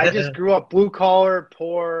 Dude, I just grew up blue-collar,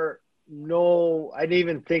 poor. No, I didn't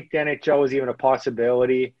even think the NHL was even a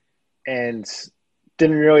possibility and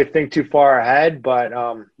didn't really think too far ahead. But,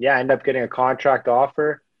 I ended up getting a contract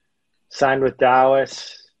offer, signed with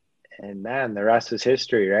Dallas, and, man, the rest is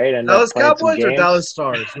history, right? Dallas Cowboys or Dallas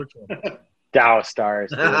Stars? Which one? Dallas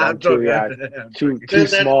Stars. Dude. I'm too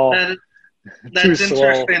small. That's too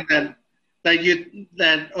interesting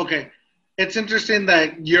okay. It's interesting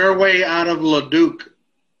that your way out of Leduc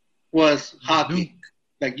was hockey.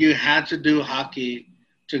 Like, you had to do hockey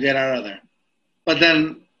to get out of there. But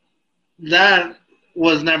then that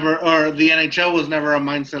was never, or the NHL was never a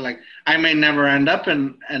mindset like, I may never end up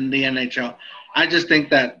in the NHL. I just think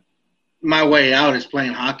that my way out is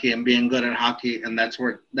playing hockey and being good at hockey, and that's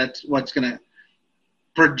what's going to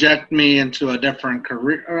project me into a different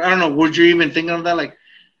career. Or, I don't know, would you even think of that? Like,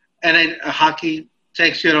 hockey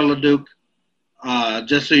takes you to Leduc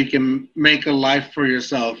just so you can make a life for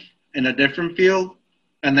yourself in a different field,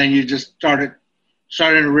 and then you just started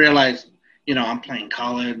to realize, I'm playing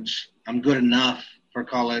college. I'm good enough for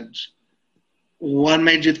college. What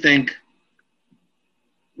made you think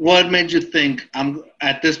I'm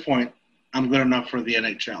at this point I'm good enough for the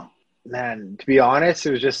NHL? Man, to be honest,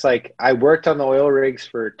 it was just like I worked on the oil rigs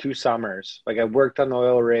for 2 summers. Like, I worked on the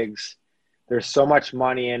oil rigs. There's so much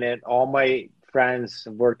money in it. All my friends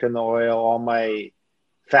have worked in the oil. All my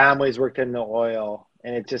families worked in the oil.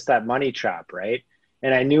 And it's just that money trap, right?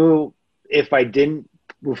 And I knew if I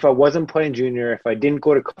wasn't playing junior, if I didn't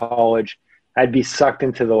go to college, I'd be sucked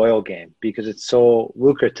into the oil game because it's so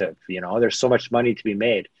lucrative. There's so much money to be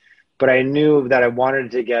made. But I knew that I wanted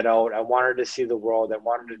to get out. I wanted to see the world. I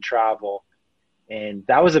wanted to travel. And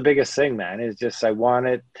that was the biggest thing, man. Is just I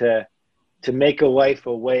wanted to make a life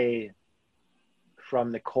away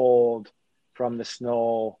from the cold, from the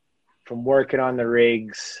snow, from working on the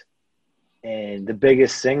rigs. And the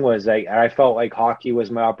biggest thing was I felt like hockey was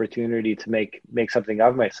my opportunity to make something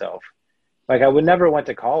of myself. Like I would never went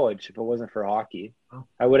to college if it wasn't for hockey. Oh.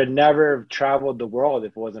 I would have never traveled the world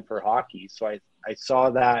if it wasn't for hockey. So I saw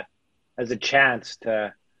that as a chance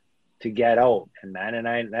to get out, and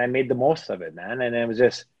I made the most of it, man. And it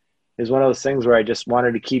was one of those things where I just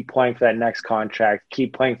wanted to keep playing for that next contract,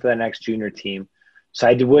 keep playing for that next junior team. So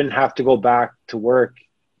I wouldn't have to go back to work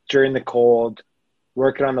during the cold,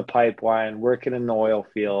 working on the pipeline, working in the oil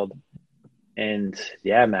field. And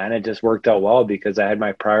yeah, man, it just worked out well because I had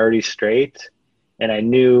my priorities straight and I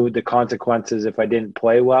knew the consequences if I didn't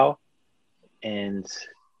play well. And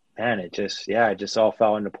man, it just all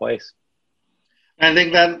fell into place. I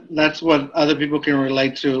think that's what other people can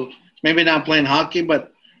relate to. Maybe not playing hockey,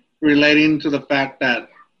 but relating to the fact that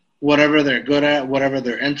whatever they're good at, whatever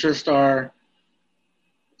their interests are,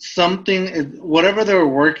 whatever they're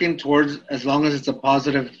working towards, as long as it's a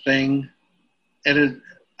positive thing,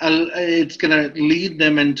 it's going to lead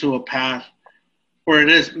them into a path where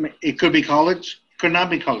it could be college, could not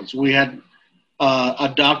be college. We had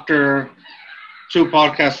a doctor 2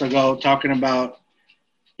 podcasts ago talking about,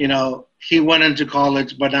 he went into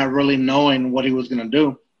college but not really knowing what he was going to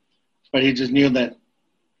do. But he just knew that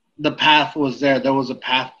the path was there. There was a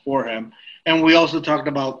path for him. And we also talked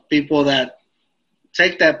about people that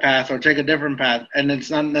take that path or take a different path, and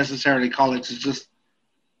it's not necessarily college. It's just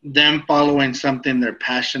them following something they're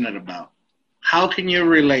passionate about. How can you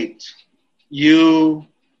relate? You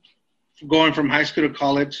going from high school to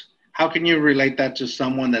college, how can you relate that to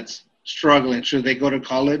someone that's struggling? Should they go to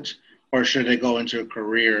college or should they go into a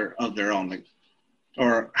career of their own?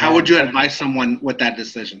 Or how would you advise someone with that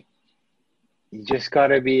decision? You just got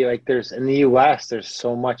to be like, in the U.S., there's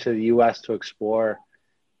so much of the U.S. to explore.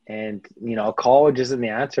 And, college isn't the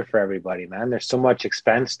answer for everybody, man. There's so much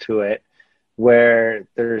expense to it where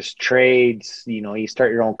there's trades, you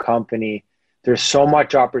start your own company. There's so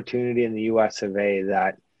much opportunity in the U.S. of A.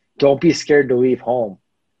 that don't be scared to leave home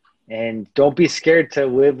and don't be scared to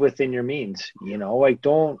live within your means.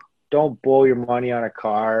 Don't blow your money on a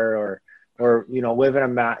car or live in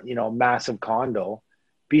a massive condo.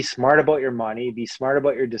 Be smart about your money, be smart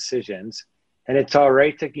about your decisions. And it's all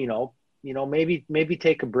right to, maybe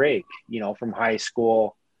take a break, from high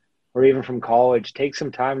school or even from college. Take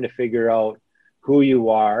some time to figure out who you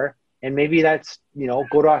are. And maybe that's,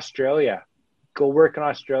 go to Australia, go work in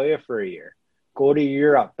Australia for a year, go to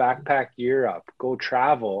Europe, backpack Europe, go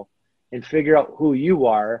travel and figure out who you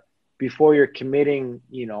are before you're committing,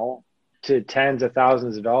 to tens of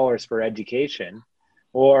thousands of dollars for education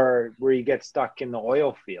or where you get stuck in the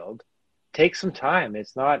oil field. Take some time.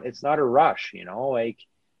 It's not a rush, you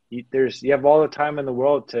have all the time in the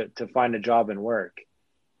world to find a job and work,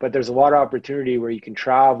 but there's a lot of opportunity where you can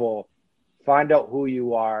travel, find out who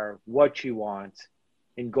you are, what you want,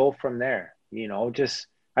 and go from there.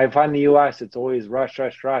 I find the U.S., it's always rush.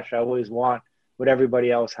 I always want what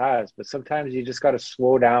everybody else has, but sometimes you just got to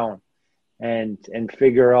slow down and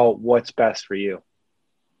figure out what's best for you.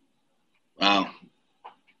 Wow.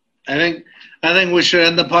 I think we should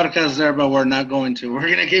end the podcast there, but we're not going to. We're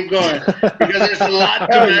going to keep going because there's a lot to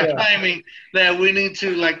that timing that we need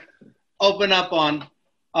to open up on.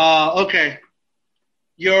 Okay.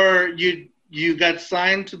 You got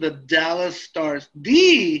signed to the Dallas Stars,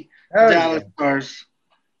 Dallas Stars,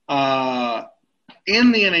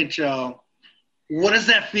 in the NHL. What is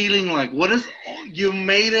that feeling like? You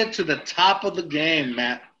made it to the top of the game,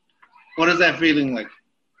 Matt. What is that feeling like?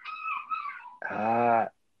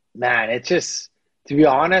 Man, it's just, to be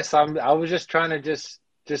honest, I was just trying to just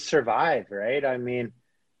survive, right? I mean,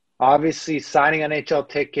 obviously signing an NHL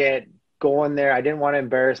ticket, going there, I didn't want to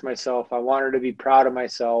embarrass myself. I wanted to be proud of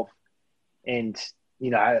myself. And,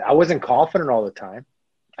 I wasn't confident all the time.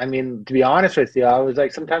 I mean, to be honest with you, I was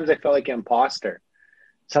like, sometimes I felt like an imposter.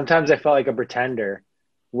 Sometimes I felt like a pretender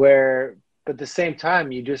but at the same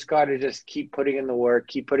time, you just got to just keep putting in the work,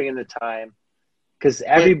 keep putting in the time. Because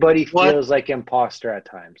everybody feels like imposter at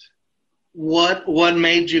times. What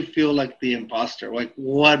made you feel like the imposter? Like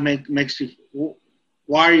what makes you?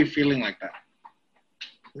 Why are you feeling like that?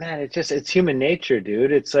 Man, it's human nature,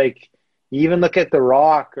 dude. It's like you even look at The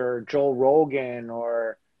Rock or Joe Rogan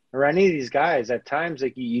or any of these guys. At times,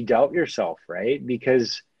 like you doubt yourself, right?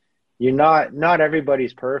 Because you're not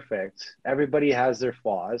everybody's perfect. Everybody has their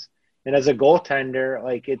flaws, and as a goaltender,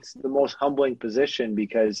 like it's the most humbling position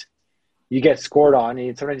because you get scored on,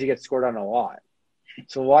 and sometimes you get scored on a lot.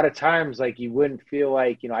 So a lot of times, like you wouldn't feel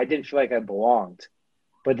like, I didn't feel like I belonged.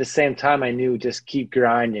 But at the same time, I knew just keep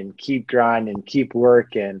grinding, keep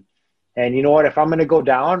working. And you know what? If I'm going to go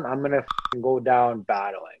down, I'm going to go down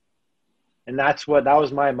battling. And that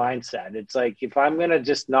was my mindset. It's like, if I'm going to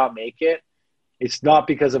just not make it, It's not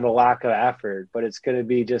because of a lack of effort, but it's going to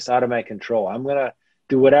be just out of my control. I'm going to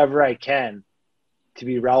do whatever I can to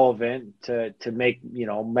be relevant, to make,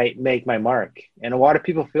 make my mark. And a lot of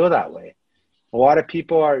people feel that way. A lot of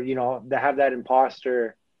people are, they have that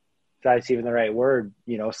imposter, if that's even the right word,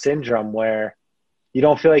 syndrome, where you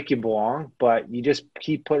don't feel like you belong, but you just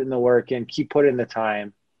keep putting the work in, keep putting the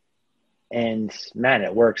time. And man,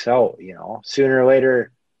 it works out, sooner or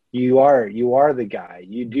later you are the guy.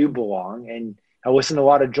 You do belong. And I listen to a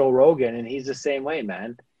lot of Joe Rogan, and he's the same way,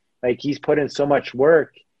 man. Like, he's put in so much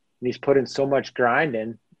work and he's put in so much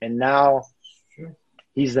grinding, and now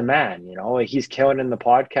he's the man, like, he's killing in the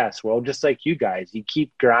podcast world, just like you guys. You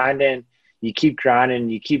keep grinding, you keep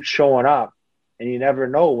showing up, and you never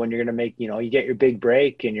know when you're going to make, you get your big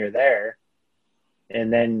break and you're there.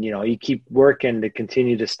 And then, you keep working to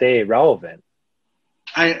continue to stay relevant.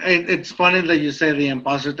 It's funny that you say the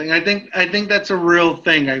imposter thing. I think that's a real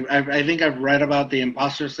thing. I think I've read about the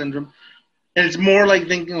imposter syndrome, and it's more like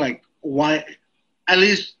thinking like, why? At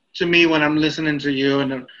least to me, when I'm listening to you,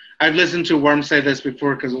 and I've listened to Worm say this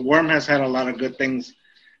before, because Worm has had a lot of good things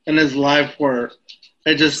in his life where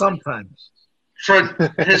it just sometimes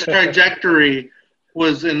his trajectory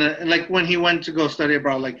was like when he went to go study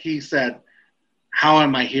abroad. Like he said, "How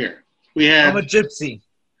am I here?" I'm a gypsy.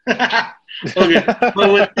 Okay,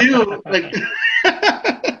 but with you, like,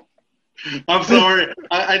 I'm sorry.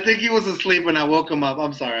 I think he was asleep when I woke him up.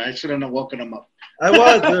 I'm sorry. I shouldn't have woken him up. I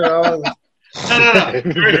was, dude. No.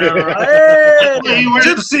 Hey,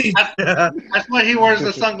 gypsy. That's why he wears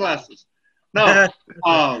the sunglasses. No.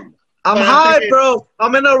 I'm high, bro.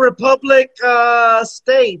 I'm in a republic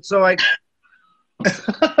state, so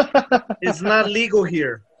it's not legal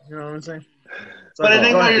here. You know what I'm saying? But I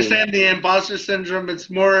think what you're saying, the imposter syndrome, it's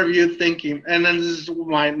more of you thinking, and then this is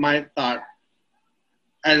my thought.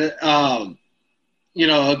 As a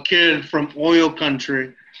kid from oil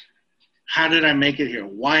country, how did I make it here?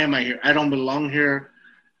 Why am I here? I don't belong here.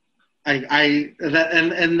 And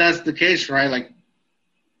that's the case, right? Like,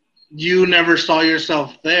 you never saw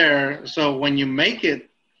yourself there, so when you make it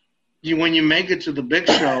to the big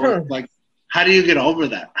show, like, how do you get over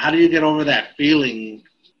that? How do you get over that feeling?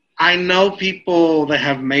 I know people that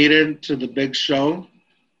have made it to the big show,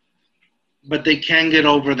 but they can't get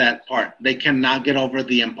over that part. They cannot get over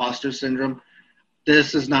the imposter syndrome.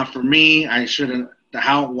 This is not for me. I shouldn't.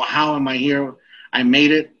 How am I here? I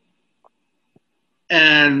made it.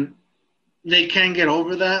 And they can't get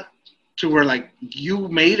over that to where, like, you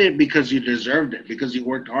made it because you deserved it, because you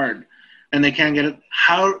worked hard. And they can't get it.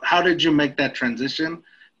 How did you make that transition?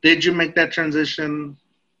 Did you make that transition?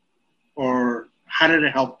 Or how did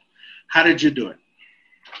it help? How did you do it?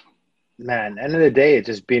 Man, end of the day, it's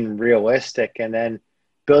just being realistic and then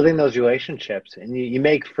building those relationships. And you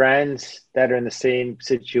make friends that are in the same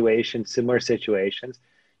situation, similar situations.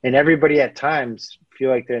 And everybody at times feel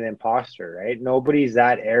like they're an imposter, right? Nobody's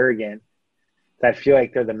that arrogant that feel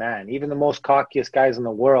like they're the man. Even the most cockiest guys in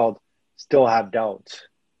the world still have doubts.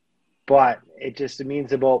 But it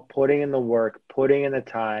means about putting in the work, putting in the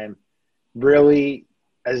time, really,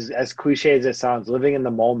 as cliche as it sounds, living in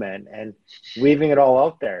the moment and leaving it all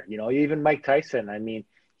out there. Even Mike Tyson, I mean,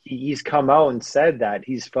 he's come out and said that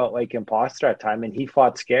he's felt like imposter at time, and he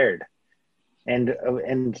fought scared. And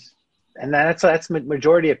that's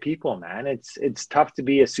majority of people, man. It's tough to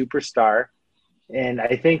be a superstar. And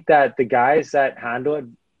I think that the guys that handle it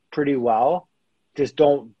pretty well just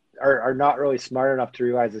are not really smart enough to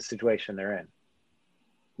realize the situation they're in.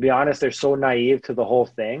 To be honest, they're so naive to the whole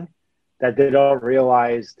thing that they don't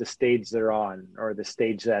realize the stage they're on or the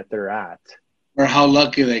stage that they're at. Or how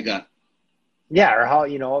lucky they got. Yeah, or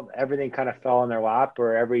how, everything kind of fell on their lap,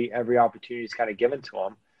 or every opportunity is kind of given to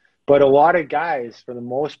them. But a lot of guys, for the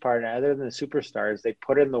most part, other than the superstars, they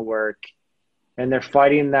put in the work and they're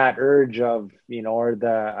fighting that urge of, or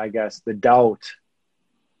the doubt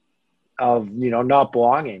of, not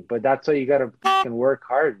belonging. But that's why you got to fucking work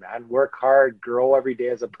hard, man. Work hard, grow every day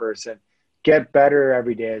as a person. Get better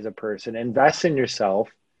every day as a person. Invest in yourself.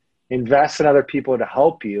 Invest in other people to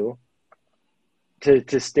help you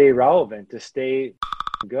to stay relevant, to stay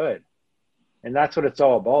good. And that's what it's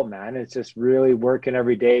all about, man. It's just really working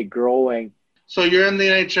every day, growing. So you're in the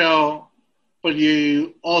NHL, but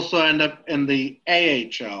you also end up in the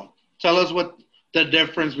AHL. Tell us what the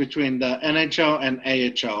difference between the NHL and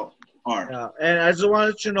AHL are. Yeah, and I just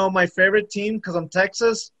wanted to know my favorite team, because I'm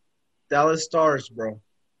Texas, Dallas Stars, bro.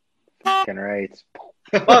 Fucking right.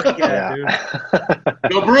 Fuck yeah, dude.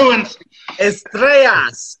 Go Bruins.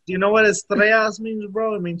 Estrellas. Do you know what estrellas means,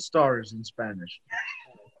 bro? It means stars in Spanish.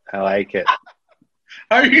 I like it.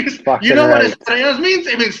 You know what estrellas means?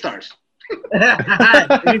 It means stars.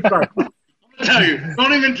 It means stars. tell you.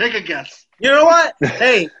 Don't even take a guess. You know what?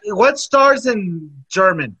 Hey, what stars in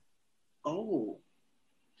German? Oh.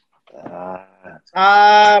 Bro,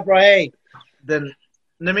 hey. Then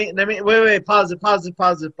let me wait, pause it. Let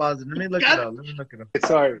me look it up.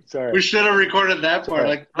 Sorry. We should have recorded that part.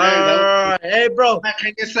 Like, Hey, bro.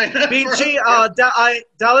 can you say that? BG,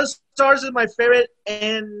 Dallas Stars is my favorite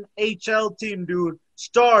NHL team, dude.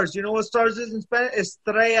 Stars. You know what stars is in Spanish?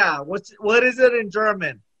 Estrella. What is it in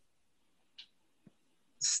German?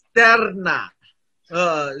 Sterna.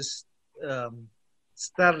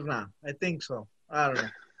 Sterna. I think so. I don't know.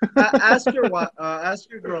 Ask your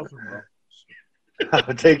girlfriend, bro.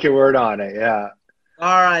 I'll take your word on it. Yeah.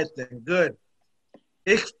 All right then. Good.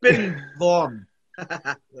 Ich bin warm.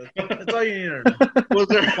 That's all you need to know. Was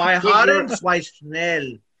there, Zwei Haaren, zwei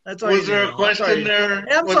schnell. That's all was you there need a to know. question there?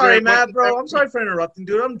 Hey, I'm Was sorry, there a Matt, question bro. there? I'm sorry for interrupting,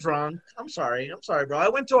 dude. I'm drunk. I'm sorry, bro. I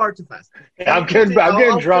went too hard too fast. I'm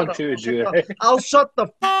getting drunk too, dude. I'll shut the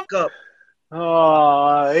fuck up.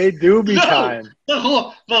 Oh, it do be No, time. the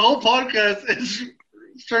whole podcast is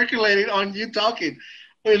circulating on you talking,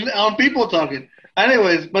 on people talking.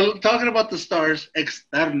 Anyways, but talking about the stars,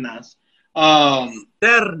 externas.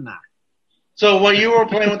 Terna. So when you were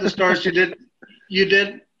playing with the stars, you did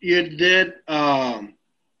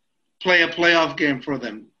play a playoff game for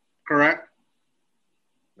them, correct?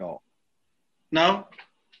 No,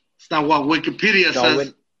 it's not what Wikipedia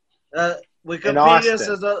says. Wikipedia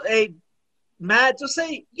says, "Hey, Matt, just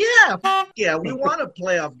say yeah, yeah. We want a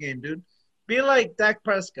playoff game, dude. Be like Dak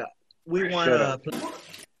Prescott. We want to play."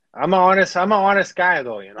 I'm an honest guy,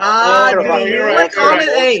 though. You know.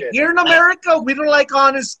 Hey, here in America, we don't like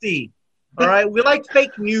honesty. All right, we like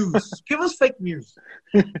fake news. Give us fake news.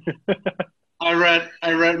 I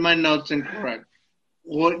read my notes incorrect.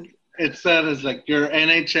 What it said is like your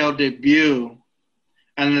NHL debut,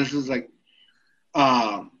 and this is like,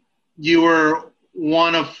 you were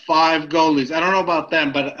one of 5 goalies. I don't know about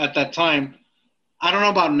them, but at that time, I don't know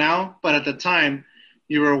about now, but at the time,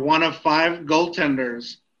 you were one of 5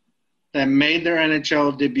 goaltenders that made their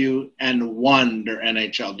NHL debut and won their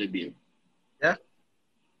NHL debut. Yeah.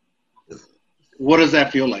 What does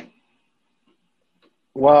that feel like?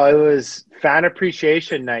 Well, it was fan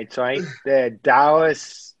appreciation night. So the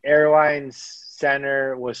Dallas Airlines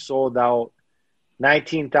Center was sold out,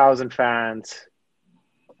 19,000 fans.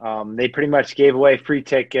 They pretty much gave away free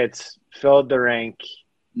tickets, filled the rink.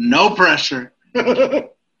 No pressure.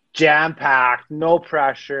 Jam-packed, no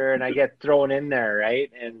pressure, and I get thrown in there,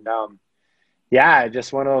 right? And,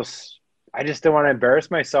 just one of those – I just didn't want to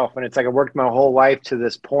embarrass myself. And it's like I worked my whole life to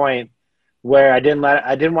this point where I didn't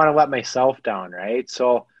want to let myself down, right?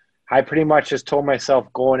 So I pretty much just told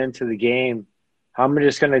myself going into the game, I'm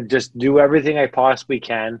just going to just do everything I possibly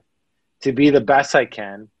can to be the best I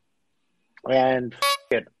can. And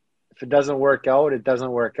if it doesn't work out, it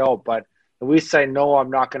doesn't work out. But at least I know I'm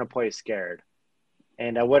not going to play scared.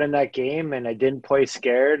 And I went in that game and I didn't play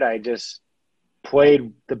scared. I just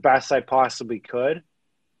played the best I possibly could.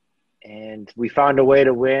 And we found a way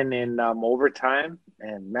to win in overtime.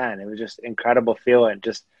 And, man, it was just an incredible feeling.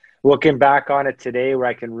 Just looking back on it today where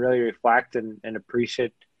I can really reflect and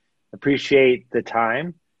appreciate the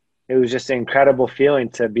time. It was just an incredible feeling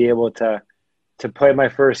to be able to play my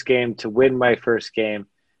first game, to win my first game,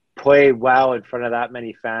 play well in front of that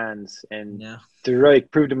many fans, and to really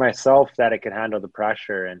prove to myself that I could handle the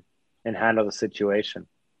pressure and handle the situation.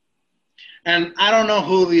 And I don't know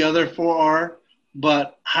who the other 4 are,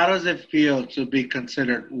 but how does it feel to be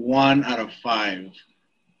considered 1 out of 5?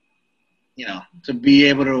 You know, to be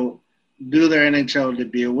able to do their NHL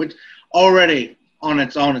debut, which already on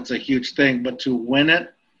its own, it's a huge thing, but to win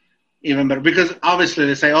it, even better. Because obviously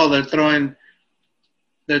they say, oh, they're throwing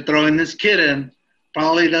this kid in,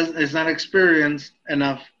 probably is not experienced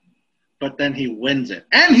enough, but then he wins it.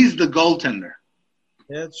 And he's the goaltender.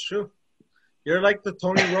 Yeah, it's true. You're like the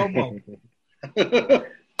Tony Romo.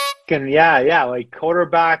 Like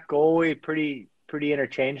quarterback, goalie, pretty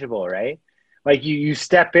interchangeable, right? Like you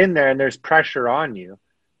step in there and there's pressure on you.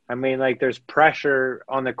 I mean, like there's pressure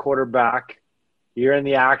on the quarterback. You're in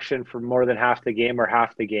the action for more than half the game or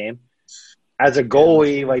half the game. As a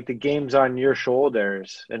goalie, like the game's on your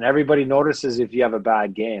shoulders and everybody notices if you have a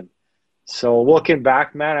bad game. So looking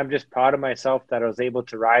back, man, I'm just proud of myself that I was able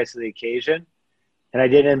to rise to the occasion and I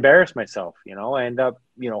didn't embarrass myself, I end up,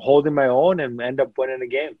 holding my own and end up winning the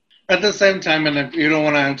game. At the same time, and if you don't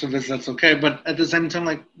want to answer this, that's okay. But at the same time,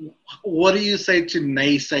 like, what do you say to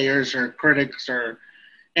naysayers or critics or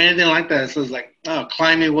anything like that? It says like, oh,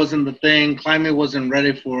 Climie wasn't the thing. Climie wasn't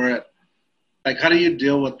ready for it. Like, how do you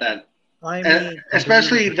deal with that?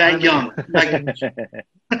 Especially that young. Like,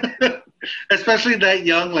 especially that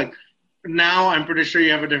young. Like, now I'm pretty sure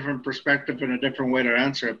you have a different perspective and a different way to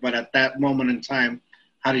answer it. But at that moment in time,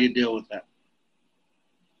 how do you deal with that?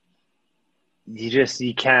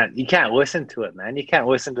 You can't listen to it, man. You can't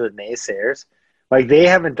listen to the naysayers. Like, they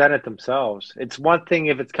haven't done it themselves. It's one thing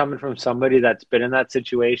if it's coming from somebody that's been in that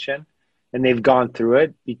situation and they've gone through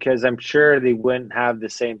it, because I'm sure they wouldn't have the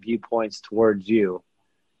same viewpoints towards you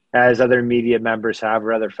as other media members have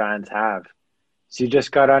or other fans have. So you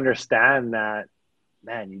just got to understand that,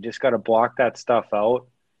 man, you just got to block that stuff out.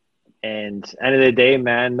 And end of the day,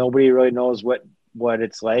 man, nobody really knows what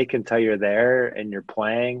it's like until you're there and you're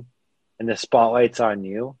playing and the spotlight's on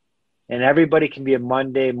you. And everybody can be a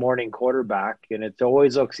Monday morning quarterback, and it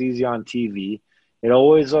always looks easy on TV. It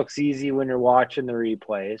always looks easy when you're watching the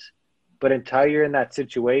replays. But until you're in that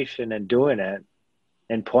situation and doing it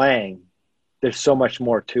and playing, there's so much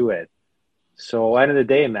more to it. So end of the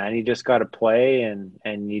day, man, you just got to play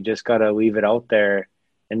and you just got to leave it out there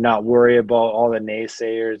and not worry about all the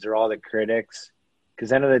naysayers or all the critics.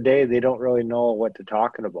 Because end of the day, they don't really know what they're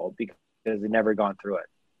talking about because they've never gone through it.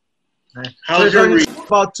 How's So your you're talking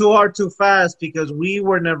about Too Hard, Too Fast because we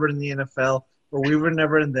were never in the NFL or we were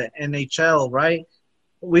never in the NHL, right?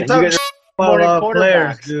 We And talk you guys about morning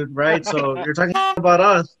players, quarterbacks. dude, right? So you're talking about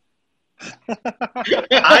us.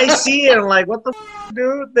 I see it. I'm like, what the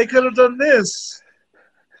dude? They could have done this.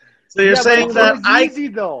 So you're Yeah, but saying it's that always easy,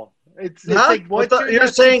 though. It's Huh? like, What what's the, in you're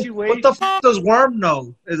that saying? situation? What the does Worm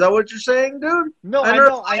know? Is that what you're saying, dude? No,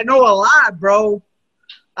 I know a lot, bro.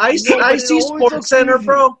 I see but it see always Sports looks Center, easy.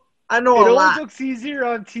 bro. I know It a always lot. looks easier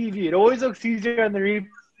on TV. It always looks easier on the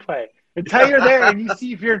replay. Until you're there and you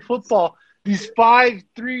see, if you're in football, these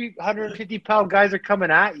 350-pound guys are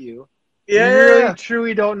coming at you. Yeah, You really,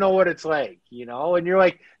 truly don't know what it's like, you know? And you're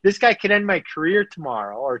like, this guy could end my career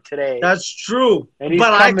tomorrow or today. that's true. And he's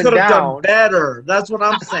But I coming could have done down. better. That's what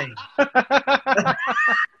I'm saying.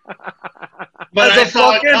 But As I a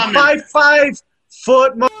saw it fucking coming. 5'5"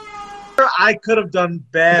 foot motherfucker, I could have done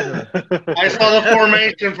better. I saw the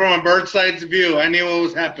formation from a bird's eye view. I knew what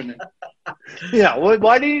was happening. Yeah, well,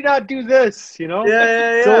 why did you not do this, you know?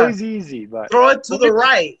 Yeah. It's always easy, but Throw it to the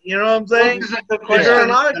right. You know what I'm Well, saying? this is a good If you're an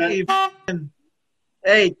question. hockey, fucking-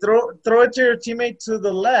 hey, throw it to your teammate to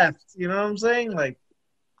the left. You know what I'm saying? Like,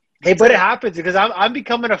 hey, but it happens because I'm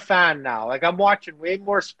becoming a fan now. Like, I'm watching way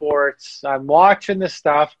more sports. I'm watching this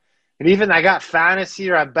stuff. And even I got fantasy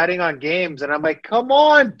or I'm betting on games. And I'm like, come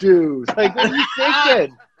on, dude. Like, what are you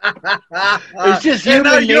thinking? It's just and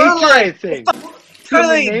now human nature, you're like, I think. what are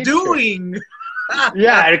they Human nature. doing?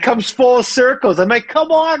 Yeah, and it comes full of circles. I'm like,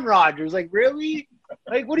 come on, Rogers. Like, really?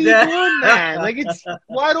 Like, what are you Yeah. doing, man? Like, it's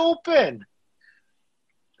wide open.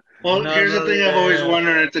 Well, No, here's the no, thing yeah, I've always yeah.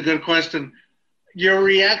 wondered. It's a good question. Your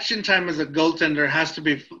reaction time as a goaltender has to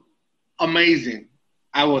be amazing,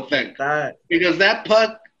 I would think. That Because that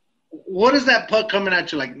puck, what is that puck coming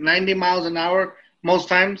at you, like 90 miles an hour most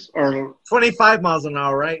times? Or 25 miles an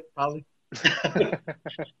hour, right? Probably.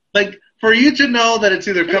 like for you to know that it's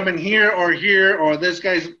either coming here, or this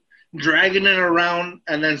guy's dragging it around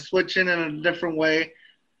and then switching in a different way.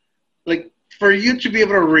 Like for you to be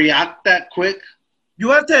able to react that quick, You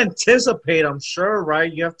have to anticipate, I'm sure,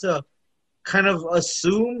 right? You have to kind of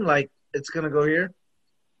assume, like, it's going to go here.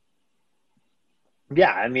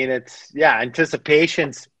 Yeah, I mean,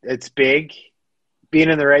 anticipation's it's big. Being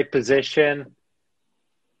in the right position.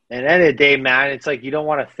 And end of the day, man, it's like you don't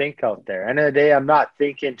want to think out there. End of the day, I'm not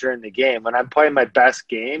thinking during the game. When I'm playing my best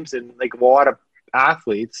games, and like a lot of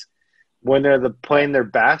athletes, when they're playing their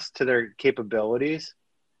best to their capabilities,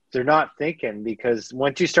 they're not thinking, because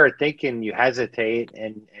once you start thinking, you hesitate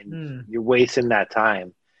and you're wasting that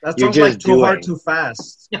time. That You're sounds like just too hard, doing. too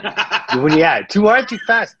fast. Yeah, too hard, too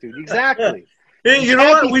fast, dude. Exactly. Hey, you know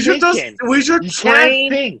can't what? be We should thinking. we should You can't train.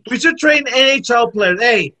 think. We should train NHL players.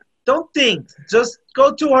 Hey, don't think. Just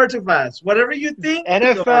go too hard, too fast. Whatever you think. go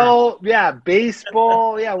hard. NFL, yeah,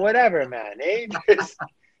 baseball, yeah, whatever, man. Eh? Because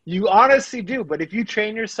you honestly do. But if you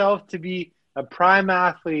train yourself to be a prime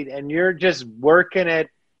athlete and you're just working it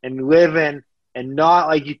and living and not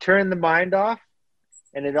like you turn the mind off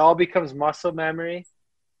and it all becomes muscle memory,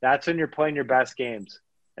 that's when you're playing your best games.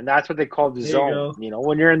 And that's what they call the There you zone. go. You know,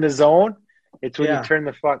 when you're in the zone, it's when Yeah.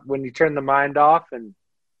 you turn the mind off and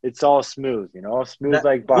it's all smooth, you know, smooth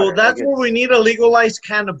like butter. Well, that's Like where we need to legalize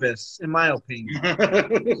cannabis, in my opinion.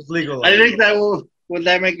 Just legalize. I think that would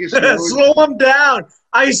that make you slow? Slow them down.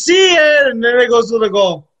 I see it, and then it goes to the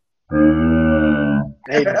goal.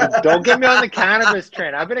 Hey, don't get me on the cannabis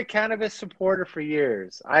train. I've been a cannabis supporter for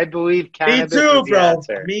years. I believe Me cannabis too, is the bro.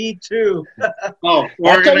 answer. Me too. Oh,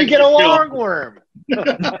 That's how gonna you get a kill. long worm.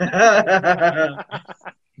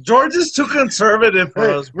 George is too conservative for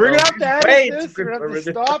us. We're bro. gonna have to edit Way this. too We're gonna have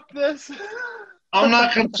to conservative. stop this. I'm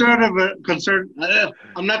not conservative.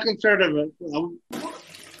 I'm not conservative.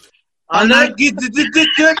 I'm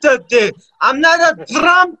not a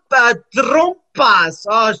Trumpas.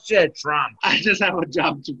 Oh shit, Trump. I just have a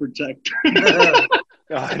job to protect.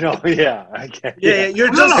 I know. Yeah, I get. Yeah,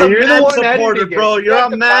 you're just Hey, a you're the mad one supporter, editing it. bro. You You're got a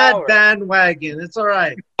the mad power. bandwagon. It's all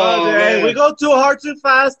right. Oh, Hey, man. we go too hard, too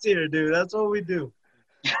fast here, dude. That's what we do.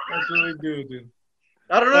 That's what we do, dude.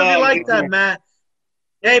 I don't know if you Oh, like that, man. Matt.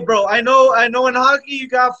 Hey, bro. I know. In hockey, you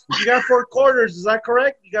got 4 quarters. Is that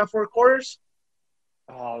correct? You got 4 quarters.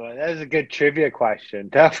 Oh, man, that is a good trivia question.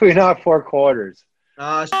 Definitely not 4 quarters.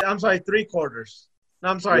 I'm sorry, 3 quarters. No,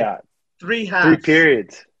 I'm sorry, Yeah, 3 halves. 3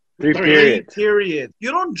 periods. 3 Three periods. periods.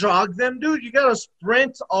 You don't jog them, dude. You gotta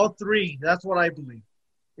sprint all 3. That's what I believe.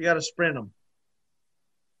 You gotta sprint them.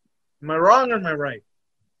 Am I wrong or am I right?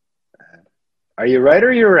 Are you right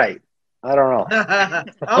or you're right? I don't know. I'm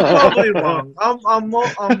probably wrong. I'm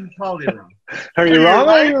probably wrong. Are you wrong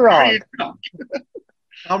or are you wrong?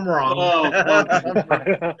 I'm wrong.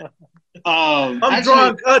 Oh, I'm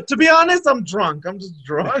actually, drunk. To be honest, I'm drunk. I'm just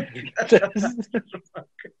drunk.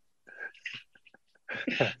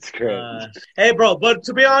 That's great. Hey, bro. But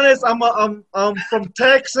to be honest, I'm from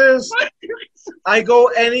Texas. I go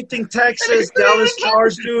anything Texas, Dallas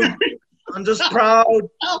Stars, dude. I'm just proud.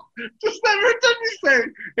 Just every time you say,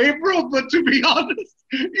 "Hey, bro," but to be honest,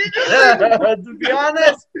 you just say, To be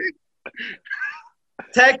honest,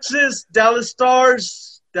 Texas, Dallas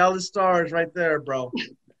Stars, right there, bro.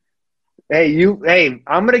 Hey,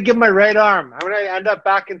 I'm gonna give my right arm. I'm gonna end up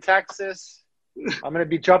back in Texas. I'm gonna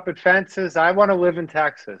be jumping fences. I want to live in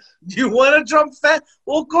Texas. You want to jump fence?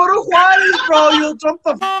 Well, go to Juarez, bro. You'll jump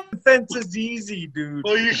the fences easy, dude.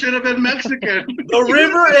 "Well, you should have been Mexican." The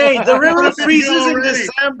river freezes in Already.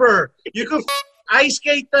 December. You can ice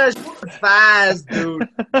skate that fast, dude.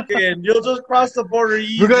 And you'll just cross the border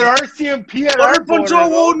easy. We got RCMP at Border our border. Patrol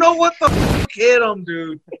though. won't know what the hit them,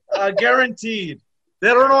 dude. Guaranteed. They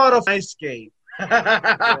don't know how to ice skate.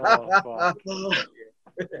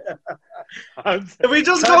 If we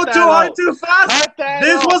just go Cut too that hard, out. too fast, Cut that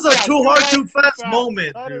this out. was a Yeah, too hard, too fast fast.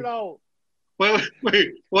 moment, I don't dude. know.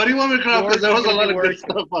 Wait. What do you want me to cut off? Because there was a lot of good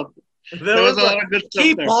stuff on there. Was a lot of good stuff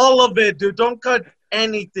Keep there. all of it, dude. Don't cut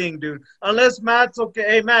anything, dude. Unless Matt's okay.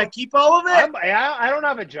 Hey, Matt, keep all of it. I don't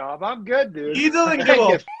have a job. I'm good, dude. He doesn't I give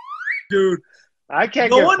can't a get- dude. I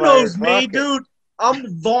can't No get one fired. knows me, Fuck it. dude.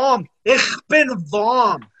 I'm Vom. Ich bin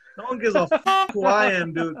Vom. No one gives a who I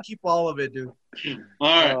am, dude. Keep all of it, dude.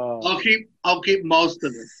 All right, Oh. I'll keep most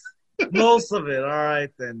of it. Most of it. All right,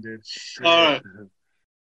 then, dude. Shit. All right.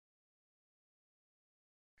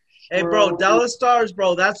 Hey, bro, Dallas Stars,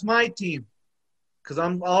 bro. That's my team. Because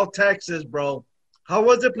I'm all Texas, bro. How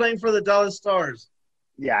was it playing for the Dallas Stars?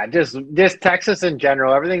 Yeah, just Texas in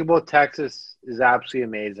general. Everything about Texas is absolutely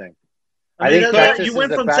amazing. I think that's- Texas you is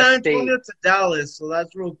went the from best San Antonio to Dallas, so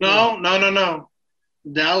that's real cool. No.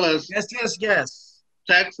 Dallas, Yes.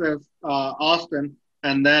 Texas, Austin,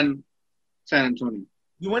 and then San Antonio.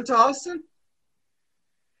 You went to Austin?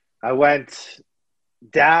 I went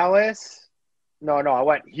Dallas. No, I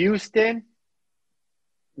went Houston.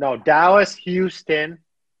 No, Dallas, Houston,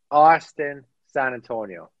 Austin, San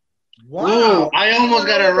Antonio. Ooh, I almost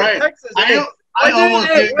got it right. Texas. I Why almost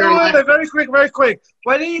didn't- did your wait, life. very quick.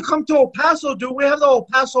 Why didn't you come to El Paso, dude? We have the El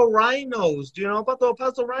Paso Rhinos. Do you know about the El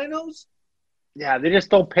Paso Rhinos? Yeah, they just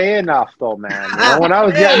don't pay enough, though, man. You know, when I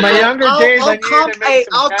was in my younger days, I needed to make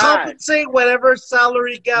some I'll cash. compensate whatever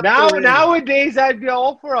salary gap. there is. Nowadays, I'd be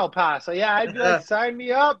all for El Paso. Yeah, I'd be like, sign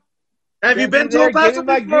me up. Have you Get been me to there, El Paso give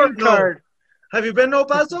me my before? green No. card. Have you been to El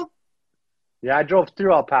Paso? Yeah, I drove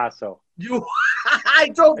through El Paso. You, I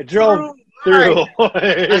drove through. Right.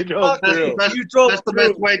 I drove through. That's- You drove That's the through.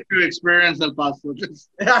 best way to experience El Paso. Just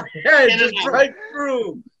Yeah, In just and out. drive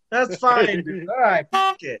through. That's fine, dude. All right,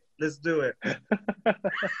 fuck it. Let's do it.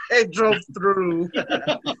 Hey, drove through.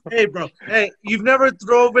 Hey, bro. Hey, you've never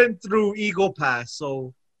driven through Eagle Pass,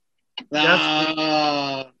 so.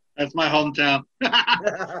 that's my hometown.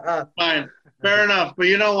 Fine, fair enough. But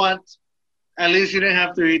you know what? At least you didn't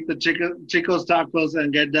have to eat the Chico's tacos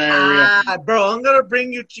and get diarrhea. Bro, I'm gonna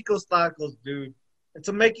bring you Chico's tacos, dude. It's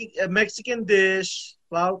a Mexican dish,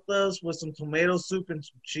 flautas with some tomato soup and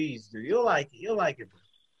some cheese, dude. You'll like it. You'll like it, bro.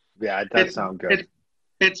 Yeah, it does sound good.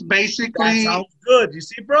 It's That basically sounds good. You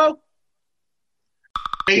see, bro?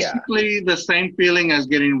 the same feeling as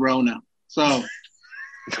getting Rona. So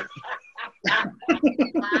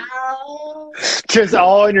Just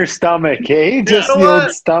all in your stomach, eh? Just know the old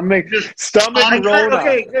what? stomach I Rona.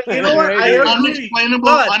 Okay, you know what? I agree. unexplainable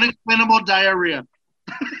But- unexplainable diarrhea.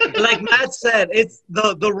 Like Matt said, it's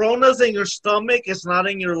the Rona's in your stomach. It's not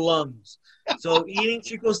in your lungs. So eating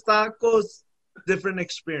Chico's tacos, different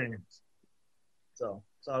experience. So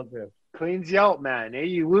it's all good. Cleans you out, man.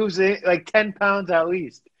 You lose it like 10 pounds at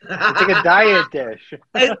least. It's like a diet dish.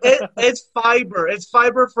 It's fiber. It's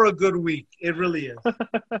fiber for a good week. It really is.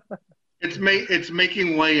 It's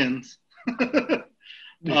making weigh-ins. All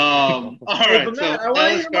right. But So man, I want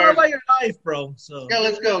to hear more about your life, bro. So yeah,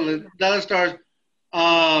 let's go. Dallas Stars.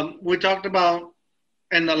 We talked about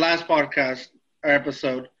in the last podcast or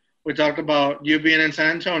episode. We talked about you being in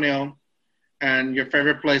San Antonio and your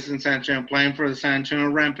favorite place in San Antonio, playing for the San Antonio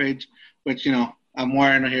Rampage, which I'm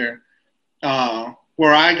wearing here.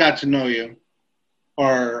 Where I got to know you,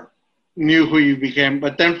 or knew who you became.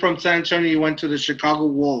 But then from San Antonio, you went to the Chicago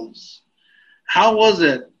Wolves. How was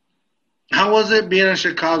it? How was it being in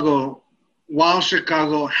Chicago while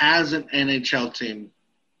Chicago has an NHL team?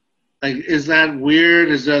 Like, is that weird?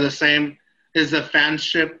 Is there the same? Is the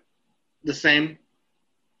fanship the same?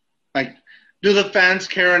 Like, do the fans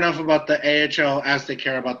care enough about the AHL as they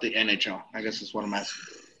care about the NHL? I guess is what I'm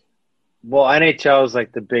asking. Well, NHL is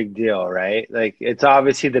like the big deal, right? Like, it's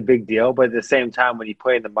obviously the big deal, but at the same time, when you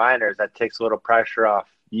play in the minors, that takes a little pressure off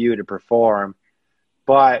you to perform.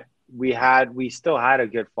 But we still had a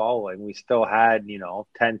good following. We still had,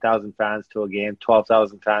 10,000 fans to a game,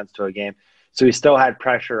 12,000 fans to a game. So we still had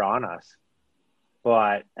pressure on us.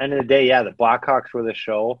 But end of the day, yeah, the Blackhawks were the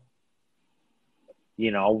show.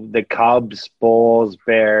 The Cubs, Bulls,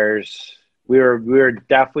 Bears, we were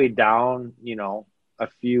definitely down, a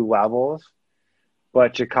few levels.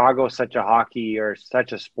 But Chicago is such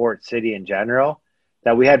a sports city in general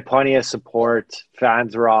that we had plenty of support.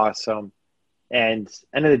 Fans were awesome. And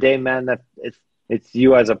end of the day, man, that it's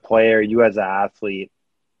you as a player, you as an athlete.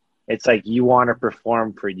 It's like you want to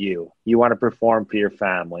perform for you. You want to perform for your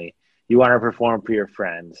family. You want to perform for your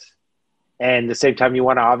friends. And at the same time, you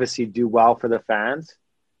want to obviously do well for the fans,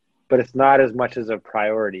 but it's not as much as a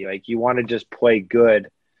priority. Like, you want to just play good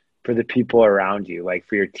for the people around you, like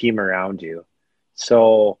for your team around you.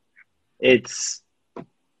 So it's,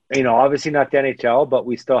 obviously not the NHL, but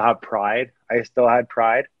we still have pride. I still had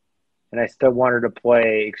pride, and I still wanted to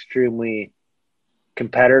play extremely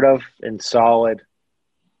competitive and solid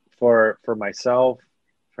for myself,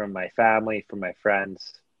 for my family, for my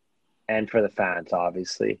friends, and for the fans,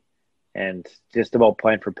 obviously. And just about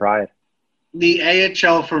playing for pride. The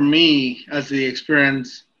AHL for me, as the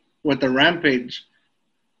experience with the Rampage,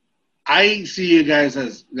 I see you guys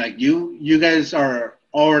as like you guys are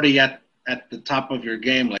already at the top of your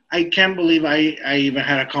game. Like, I can't believe I even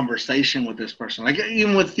had a conversation with this person. Like,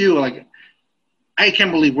 even with you, like, I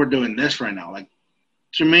can't believe we're doing this right now. Like,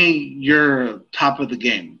 to me, you're top of the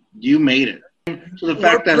game. You made it. So the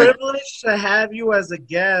fact that we're privileged to have you as a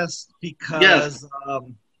guest because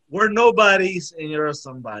we're nobodies and you're a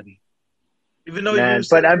somebody. Even though man,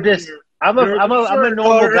 but I'm a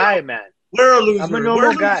normal guy, man. We're a loser. I'm a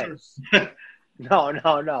normal guy.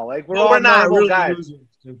 No. Like, we're all not normal really guys. losers,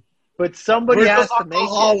 dude. But somebody has to make it.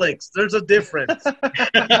 Alcoholics. There's a difference. All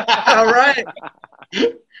right.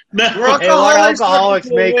 We're alcoholics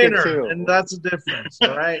make it too, and that's a difference.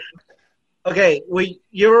 All right. Okay,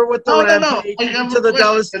 you were with the Rampage to the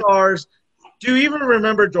Dallas Stars. Do you even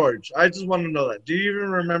remember George? I just want to know that. Do you even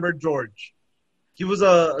remember George? He was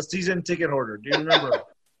a season ticket holder. Do you remember?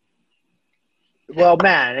 Well,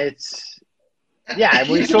 man, when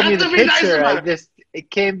you showed me the picture, it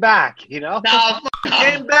came back, No, it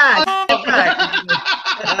came back. It came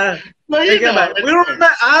back. No, it came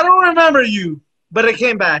back. I don't remember you, but it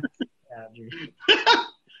came back.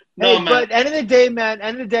 No, hey, but end of the day, man,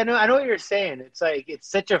 I know what you're saying. It's like,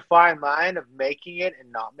 it's such a fine line of making it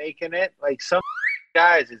and not making it. Like, some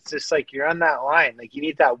guys, it's just like you're on that line. Like, you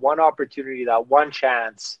need that one opportunity, that one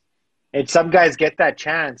chance. And some guys get that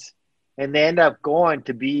chance and they end up going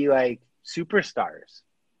to be like superstars,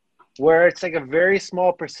 where it's like a very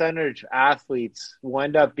small percentage of athletes will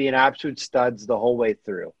end up being absolute studs the whole way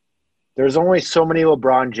through. There's only so many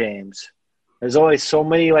LeBron James. There's only so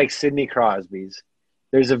many like Sidney Crosby's.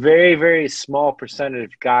 There's a very, very small percentage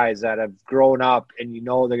of guys that have grown up and they're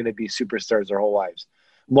going to be superstars their whole lives.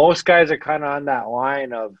 Most guys are kind of on that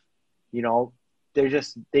line of,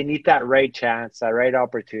 they need that right chance, that right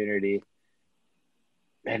opportunity.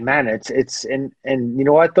 And man, and you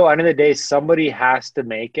know what though? End of the day, somebody has to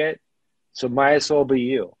make it. So might as well be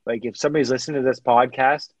you. Like, if somebody's listening to this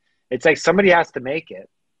podcast, it's like somebody has to make it.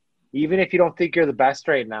 Even if you don't think you're the best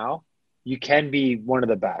right now, you can be one of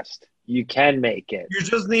the best. You can make it. You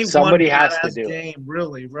just need somebody one has to do game, it.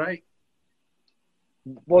 Really, right?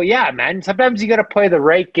 Well, yeah, man. Sometimes you got to play the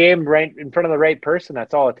right game right in front of the right person.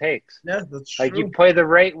 That's all it takes. Yeah, that's Like you true. play the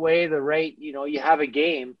right way, you have a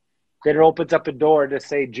game, then it opens up a door to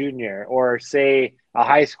say junior or say a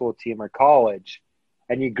high school team or college,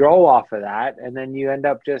 and you grow off of that, and then you end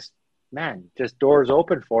up just doors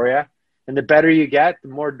open for you, and the better you get, the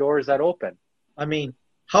more doors that open. I mean,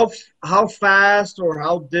 how fast or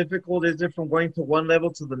how difficult is it from going to one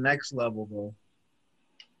level to the next level, though?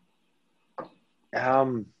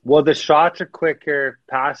 Well, the shots are quicker,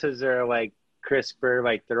 passes are like crisper,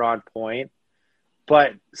 like they're on point.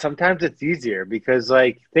 But sometimes it's easier because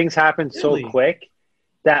like things happen so Really? quick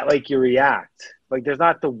that like you react. Like there's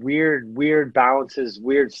not the weird bounces,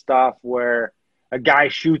 weird stuff where a guy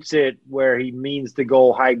shoots it where he means to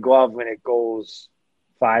go high glove when it goes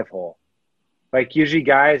 5-hole. Like usually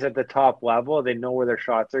guys at the top level, they know where their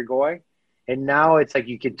shots are going. And now it's like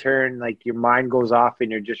you can turn, like your mind goes off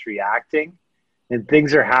and you're just reacting. And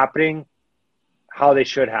things are happening how they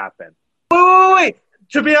should happen. Wait.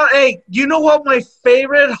 To be honest, hey, you know what my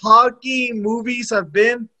favorite hockey movies have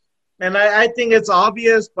been? And I think it's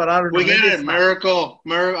obvious, but I don't know. We Maybe got it's it. not. Miracle.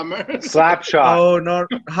 Slapshot. Oh, no.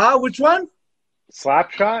 Huh? Which one?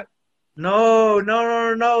 Slapshot? No.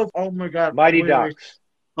 Oh, my God. Mighty Wait. Ducks.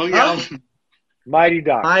 Oh, yeah. Huh? Mighty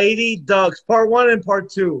Ducks. Mighty Ducks, part 1 and part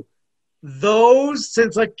 2. Those,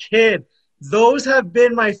 since a kid, those have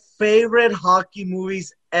been my favorite hockey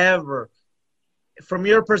movies ever. From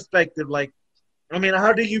your perspective, like, I mean,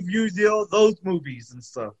 how do you view those movies and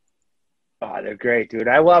stuff? Oh, they're great, dude.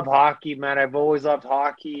 I love hockey, man. I've always loved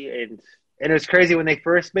hockey. And it was crazy when they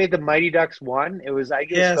first made the Mighty Ducks 1. It was, I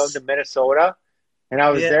guess, filmed in Minnesota. And I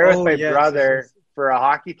was there with my brother for a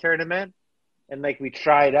hockey tournament. And, like, we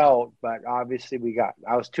tried out, but obviously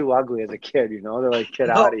I was too ugly as a kid, you know? They're like, get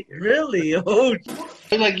out of here. Really? Oh,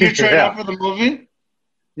 Like you tried out for the movie?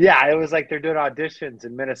 Yeah, it was like they're doing auditions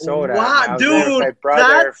in Minnesota. wow, dude.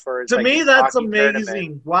 To me, that's amazing.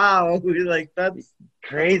 Tournament. Wow. Like, that's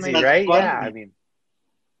crazy, that's right? funny. Yeah, I mean,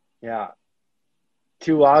 yeah.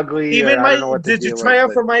 Too ugly. Even did you try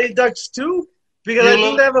out for Mighty Ducks 2? Because I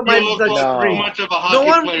think they have a Mighty Ducks 3. Much of a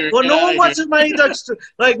hockey player. No one watches Mighty Ducks 2.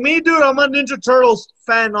 Like me, dude, I'm a Ninja Turtles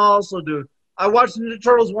fan also, dude. I watched Ninja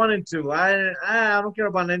Turtles 1 and 2. I don't care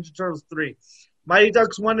about Ninja Turtles 3. Mighty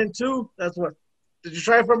Ducks 1 and 2, that's what. Did you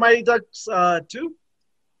try for Mighty Ducks 2?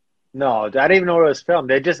 No, I didn't even know it was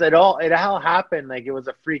filmed. It all happened like it was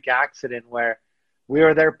a freak accident where we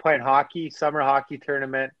were there playing hockey, summer hockey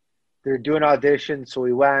tournament. They were doing auditions, so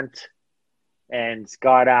we went and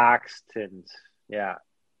got axed and yeah.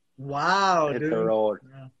 Wow, hit dude. the road.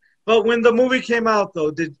 Yeah. But when the movie came out,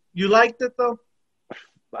 though, did you liked it though?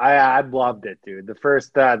 I loved it, dude. The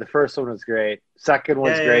first one was great. Second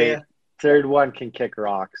one's great. Yeah. Third one can kick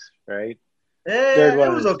rocks, right? It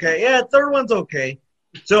was okay. Yeah, third one's okay.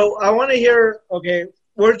 So I want to hear. Okay,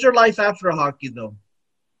 where's your life after hockey though?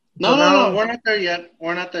 No, we're not there yet.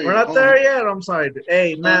 We're not there yet. I'm sorry.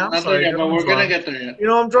 Hey, man, I'm sorry. Yet, but we're gonna get there yet. You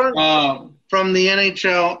know, I'm drunk. From the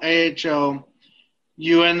NHL, AHL,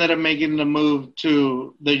 you ended up making the move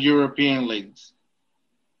to the European leagues.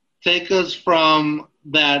 Take us from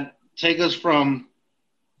that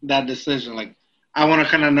decision. Like, I want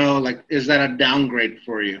to kind of know, like, is that a downgrade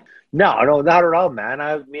for you? No, not at all, man.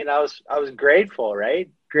 I mean, I was grateful, right?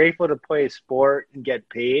 Grateful to play a sport and get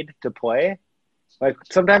paid to play. Like,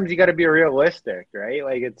 sometimes you got to be realistic, right?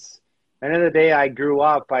 Like, it's end of the day, I grew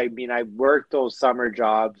up. I mean, I worked those summer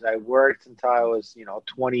jobs. I worked until I was,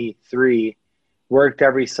 23. Worked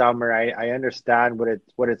every summer. I understand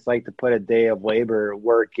what it's like to put a day of labor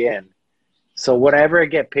work in. So whenever I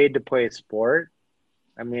get paid to play a sport,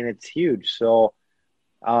 I mean, it's huge. So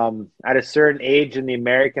at a certain age in the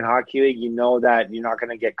American Hockey League, you know that you're not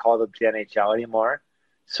going to get called up to the NHL anymore.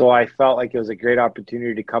 So I felt like it was a great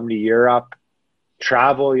opportunity to come to Europe,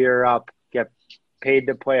 travel Europe, get paid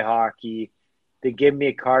to play hockey. They give me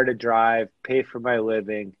a car to drive, pay for my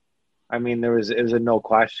living. I mean, it was a no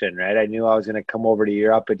question, right? I knew I was going to come over to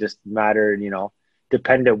Europe. It just mattered,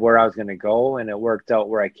 depended where I was going to go. And it worked out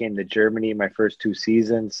where I came to Germany my first 2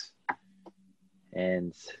 seasons.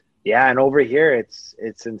 And yeah, and over here it's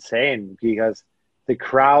insane because the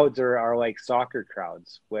crowds are like soccer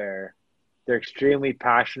crowds where they're extremely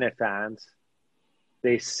passionate fans.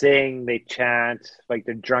 They sing, they chant, like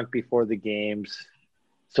they're drunk before the games.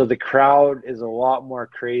 So the crowd is a lot more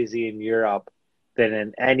crazy in Europe than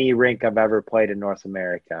in any rink I've ever played in North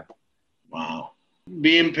America. Wow.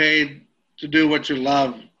 Being paid to do what you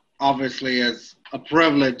love, obviously, is a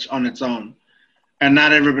privilege on its own. And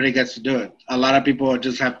not everybody gets to do it. A lot of people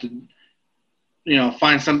just have to,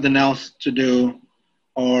 find something else to do,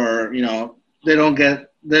 or, they don't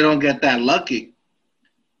get that lucky.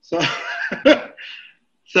 So,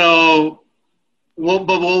 so, but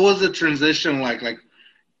what was the transition like? Like,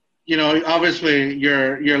 obviously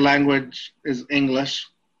your language is English,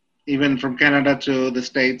 even from Canada to the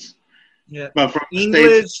States. Yeah. But from the English,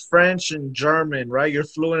 States, French, and German, right? You're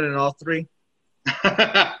fluent in all three.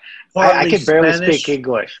 I Partly can barely Spanish. speak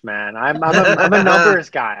English, man. I'm a numbers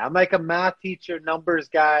guy. I'm like a math teacher, numbers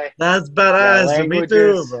guy. That's Yeah, badass. Me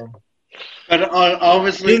too, languages. bro. but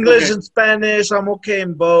obviously, English okay. and Spanish, I'm okay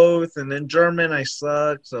in both, and then German, I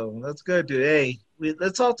suck. So that's good, dude. Hey,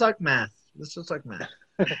 let's all talk math. Let's just talk math.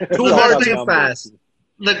 Too Let's hard, talk too numbers. fast.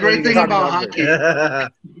 The great thing Talk about numbers.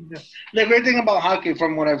 hockey, the great thing about hockey,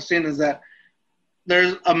 from what I've seen, is that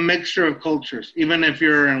there's a mixture of cultures. Even if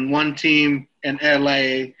you're in one team in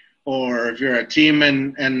LA, or if you're a team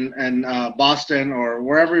in Boston, or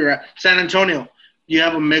wherever you're at, San Antonio, you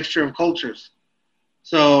have a mixture of cultures.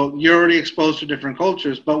 So you're already exposed to different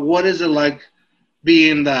cultures. But what is it like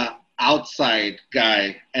being the outside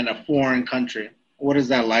guy in a foreign country? What is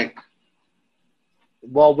that like?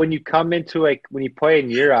 Well, when you come into when you play in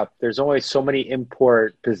Europe, there's only so many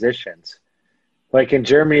import positions. Like in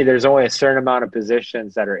Germany, there's only a certain amount of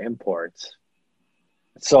positions that are imports.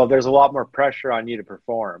 So there's a lot more pressure on you to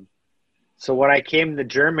perform. So when I came to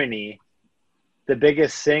Germany, the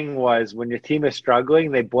biggest thing was when your team is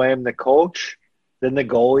struggling, they blame the coach, then the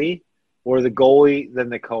goalie, or the goalie, then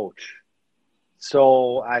the coach.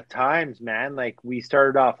 So at times, man, like we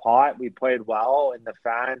started off hot, we played well, and the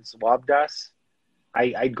fans loved us.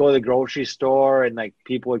 I'd go to the grocery store and like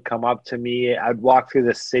people would come up to me. I'd walk through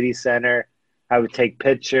the city center. I would take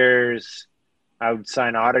pictures. I would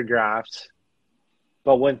sign autographs.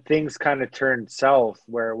 But when things kind of turned south,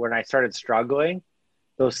 where when I started struggling,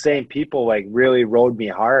 those same people like really rode me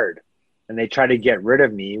hard and they tried to get rid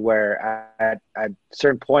of me, where at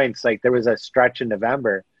certain points, like there was a stretch in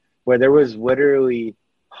November where there was literally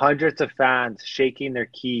hundreds of fans shaking their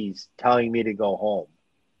keys telling me to go home.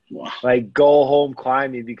 Wow. Like, go home,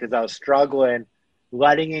 climb me, because I was struggling,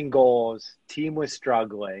 letting in goals. Team was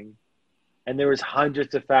struggling, and there was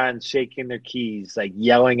hundreds of fans shaking their keys, like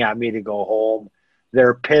yelling at me to go home.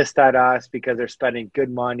 They're pissed at us because they're spending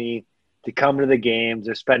good money to come to the games.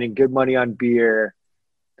 They're spending good money on beer.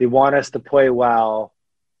 They want us to play well,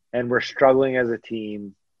 and we're struggling as a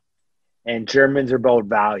team. And Germans are about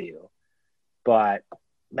value, but.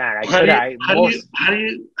 Man, How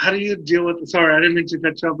do you deal with? Sorry, I didn't mean to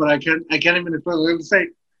cut you off, but I can't even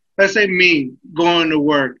explain. Let's say me going to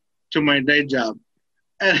work to my day job,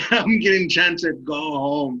 and I'm getting chanted, "Go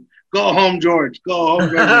home, George, go home,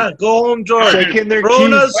 George." Go home, George. Shaking their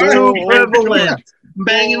Rona's keys. too Go prevalent.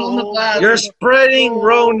 Banging on the glass. You're spreading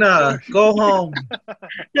Rona. Go home.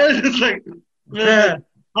 Yeah, it's like, Yeah.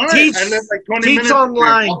 all right, Teach, I live like 20 teach minutes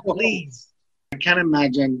online, there. please. I can't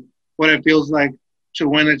imagine what it feels like to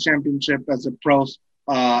win a championship as a pro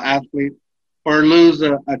athlete or lose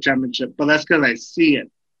a championship, but that's because I see it.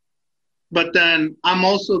 But then I'm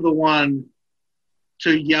also the one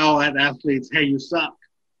to yell at athletes, "Hey, you suck,"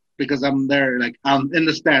 because I'm there, like I'm in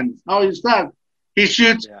the stands. "Oh, you suck." He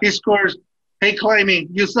shoots, Yeah. he scores. "Hey, Climby,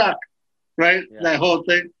 you suck," right? Yeah. That whole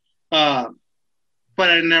thing. But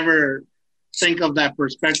I never think of that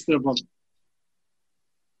perspective of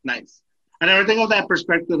nice. I never think of that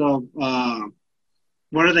perspective of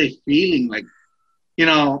what are they feeling? Like,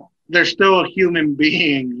 they're still a human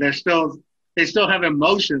being. They still have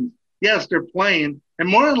emotions. Yes, they're playing, and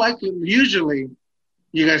more than likely, usually,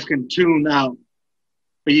 you guys can tune out,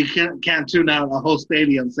 but you can't tune out a whole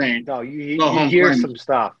stadium saying, No, you "Go home, hear Climby." some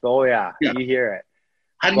stuff. Oh yeah, Yeah. you hear it.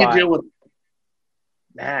 How do you But- deal with?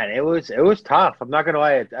 Man, it was tough. I'm not gonna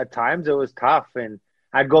lie. At times, it was tough, and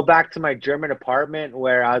I'd go back to my German apartment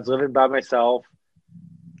where I was living by myself.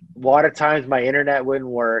 A lot of times, my internet wouldn't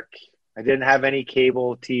work. I didn't have any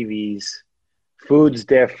cable TVs. Food's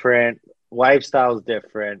different. Lifestyle's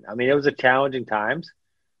different. I mean, it was a challenging times,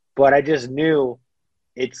 but I just knew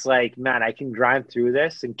it's like, man, I can grind through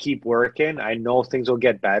this and keep working. I know things will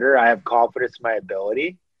get better. I have confidence in my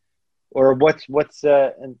ability. Or what's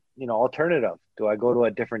alternative? Do I go to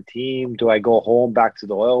a different team? Do I go home back to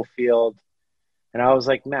the oil field? And I was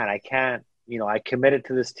like, man, I can't. I committed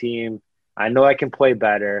to this team. I know I can play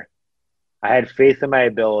better. I had faith in my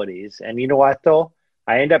abilities. And you know what, though?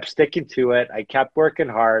 I ended up sticking to it. I kept working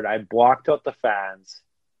hard. I blocked out the fans.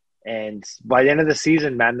 And by the end of the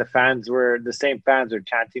season, man, the same fans were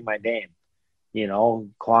chanting my name.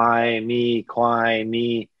 Climb me, climb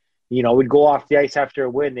me. We'd go off the ice after a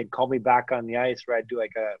win. They'd call me back on the ice where I'd do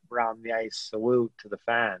like a round the ice salute to the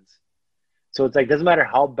fans. So it's like, doesn't matter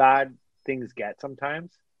how bad things get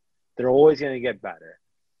sometimes, they're always going to get better.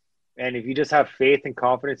 And if you just have faith and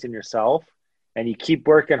confidence in yourself and you keep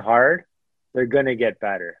working hard, they're going to get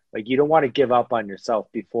better. Like, you don't want to give up on yourself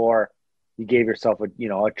before you gave yourself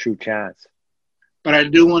a true chance. But I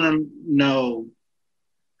do want to know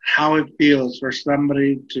how it feels for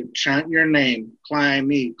somebody to chant your name, climb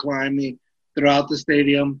me, throughout the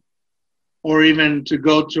stadium, or even to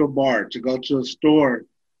go to a bar, to go to a store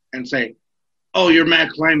and say, "Oh, you're Matt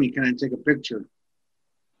Climby, can I take a picture?"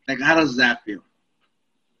 Like, how does that feel?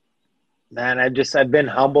 Man, I've been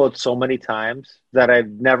humbled so many times that I've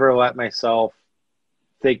never let myself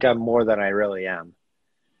think I'm more than I really am.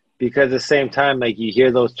 Because at the same time, like, you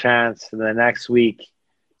hear those chants, and the next week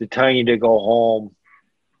they're telling you to go home,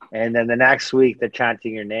 and then the next week they're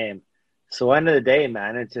chanting your name. So end of the day,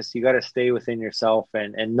 man, it's just, you got to stay within yourself,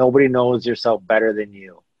 and nobody knows yourself better than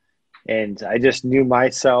you. And I just knew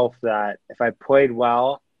myself that if I played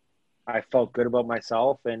well, I felt good about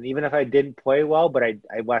myself. And even if I didn't play well, but I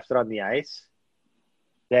left it on the ice,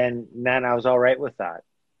 then I was all right with that.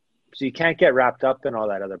 So you can't get wrapped up in all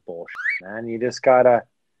that other bullshit, man. You just gotta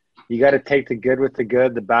take the good with the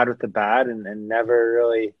good, the bad with the bad, and never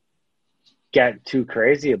really get too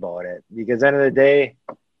crazy about it. Because at the end of the day,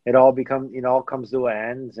 it all comes to an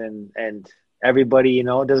end, and everybody, it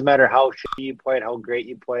doesn't matter how shitty you played, how great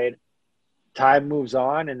you played. Time moves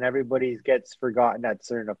on, and everybody gets forgotten at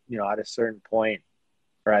a certain point,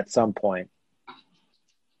 or at some point.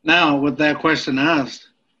 Now, with that question asked,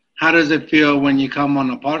 how does it feel when you come on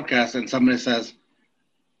a podcast and somebody says,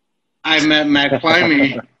 "I met Matt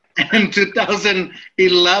Climby in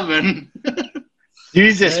 2011"?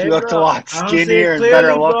 Jesus, you looked a lot skinnier and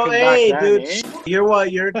better looking back then, dude, eh? You're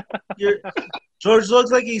what? You're George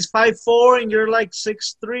looks like he's 5'4" and you're like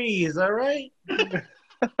 6'3". Is that right?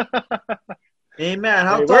 Hey, Matt,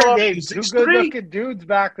 how tall are you? 6'3"? Two good-looking dudes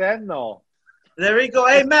back then, though. There we go.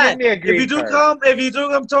 Hey, Matt, if you do come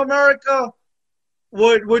to America,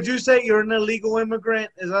 would you say you're an illegal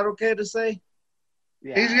immigrant? Is that okay to say?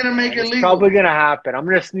 Yeah, he's gonna make it legal. It's probably gonna happen. I'm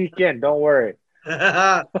gonna sneak in. Don't worry.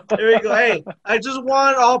 There we go. Hey, I just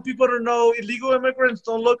want all people to know illegal immigrants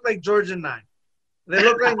don't look like George and I. They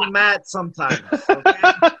look like Matt sometimes. Okay?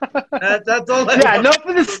 That's all. Yeah, enough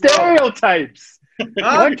of the stereotypes.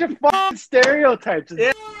 Bunch of fucking stereotypes.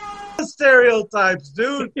 Yeah, stereotypes,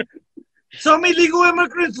 dude. Some illegal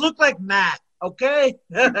immigrants look like Matt. Okay.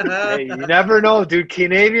 Hey, you never know, dude.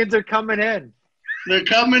 Canadians are coming in. They're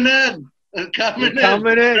coming in. You don't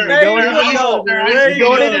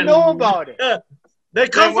even know about it. They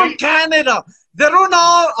come from Canada. They don't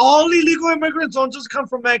all illegal immigrants don't just come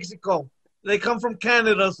from Mexico. They come from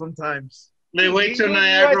Canada sometimes. They wait till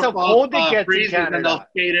Niagara Falls freezes and they'll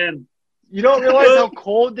skate in. You don't realize how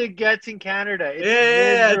cold it gets in Canada.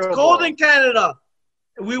 It's cold in Canada.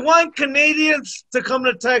 We want Canadians to come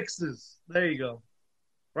to Texas. There you go.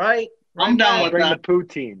 Right? I'm down with that. Bring the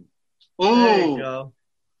poutine. Ooh. There you go.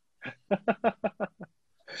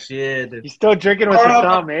 Shit. You still drinking with the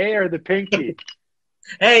thumb, eh? Or the pinky?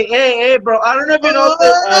 Hey, bro. I don't know if you know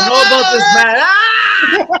about this, Matt.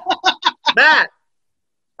 Matt.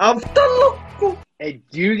 I'm still local. Hey,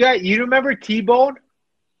 you remember T-Bone?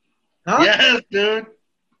 Huh? Yes, dude.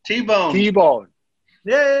 T-Bone. T-Bone.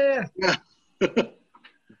 Yeah.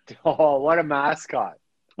 Oh, what a mascot.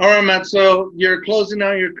 All right, Matt. So you're closing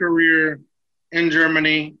out your career in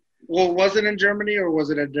Germany. Well, was it in Germany or was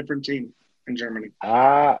it a different team in Germany?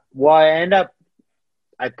 Well,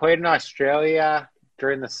 I played in Australia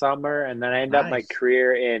during the summer, and then I ended up my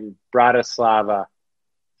career in Bratislava,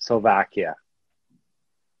 Slovakia.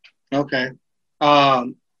 Okay. I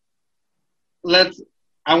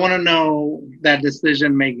want to know that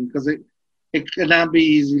decision making, because it cannot be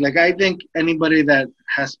easy. Like, I think anybody that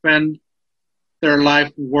has spent their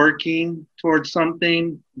life working towards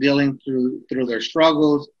something, dealing through their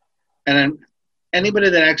struggles, and then anybody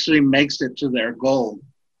that actually makes it to their goal,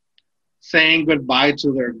 saying goodbye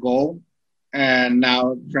to their goal and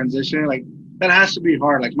now transitioning, like, that has to be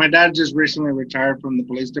hard. Like, my dad just recently retired from the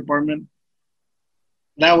police department.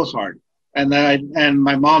 That was hard. And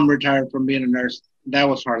my mom retired from being a nurse. That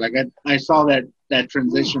was hard. Like, I saw that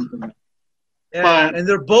transition from them. Yeah, and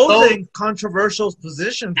they're both in controversial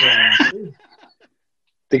positions right now.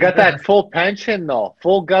 They got that full pension, though.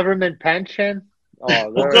 Full government pension.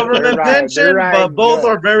 Oh, full government pension, but both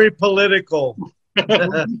are very political.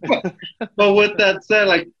 But with that said,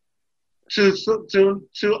 like,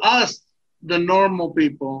 to us, the normal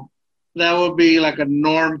people, that would be like a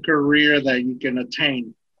norm career that you can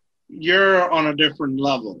attain. You're on a different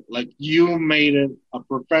level. Like, you made it a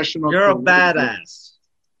professional. You're a badass.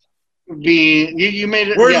 You made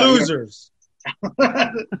it. We're losers.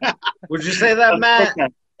 Would you say that, Matt?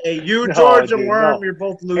 Hey, George and Worm, you're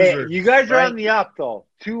both losers. Hey, you guys are on the up, though.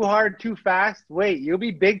 Too hard, too fast. Wait, you'll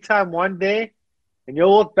be big time one day, and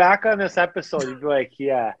you'll look back on this episode. You'll be like,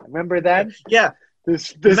 yeah, remember that? Yeah.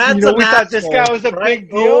 This Matt's we an thought this guy asshole, was a right?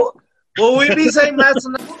 big deal. Will we be saying Matt's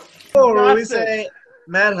an asshole, or will we Nothing. say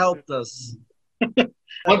Matt helped us?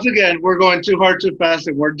 Once again, we're going too hard, too fast,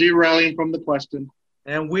 and we're derailing from the question.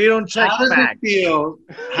 And we don't check How does facts. it feel?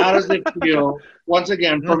 How does it feel? Once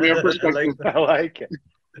again, from your perspective, I like it.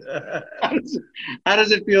 how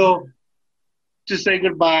does it feel to say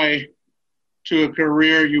goodbye to a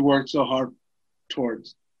career you worked so hard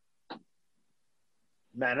towards?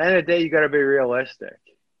 Man, at the end of the day, you got to be realistic.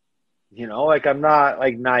 You know, like I'm not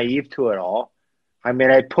like naive to it all. I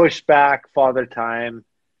mean, I pushed back Father Time,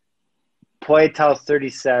 played till I was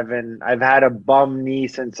 37. I've had a bum knee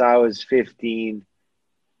since I was 15.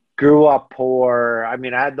 Grew up poor. I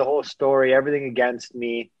mean, I had the whole story, everything against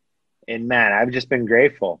me. And man, I've just been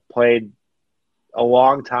grateful. Played a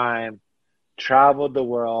long time, traveled the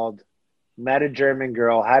world, met a German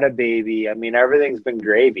girl, had a baby. I mean, everything's been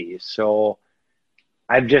gravy. So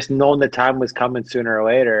I've just known the time was coming sooner or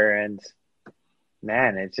later. And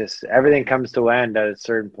man, it's just everything comes to an end at a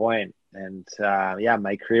certain point. And yeah,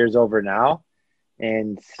 my career's over now.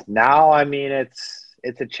 And now, I mean,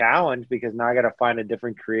 it's a challenge because now I got to find a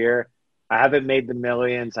different career. I haven't made the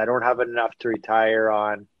millions. I don't have enough to retire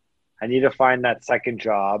on. I need to find that second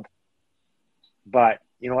job. But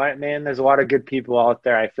you know what, man? There's a lot of good people out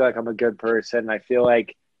there. I feel like I'm a good person. I feel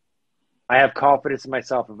like I have confidence in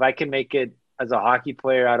myself. If I can make it as a hockey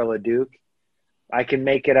player out of Leduc, I can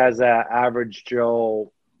make it as an average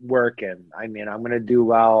Joe working. I mean, I'm going to do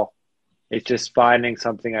well. It's just finding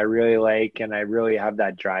something I really like and I really have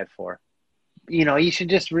that drive for. You know, you should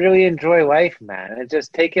just really enjoy life, man, and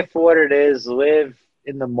just take it for what it is. Live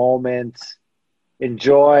in the moment,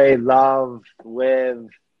 enjoy, love, live,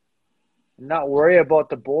 not worry about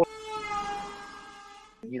the bullshit.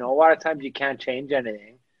 You know, a lot of times you can't change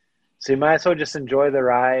anything. So you might as well just enjoy the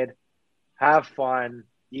ride, have fun,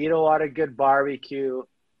 eat a lot of good barbecue,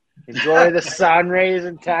 enjoy the sun rays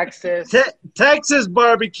in Texas. Texas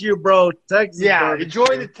barbecue, bro. Texas barbecue.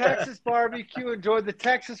 Enjoy the Texas barbecue, enjoy the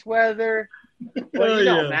Texas weather. Well, you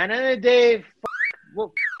know, yeah. man, in the day,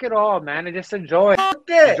 fuck it all, man, and just enjoy.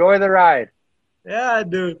 Okay. Enjoy the ride. Yeah,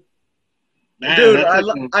 dude. Man, Dude, that's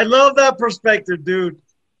I love that perspective, dude.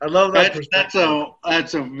 I love that perspective.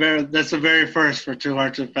 that's a very first for Too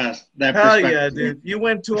Hard Too Fast. That Hell perspective. yeah, dude. You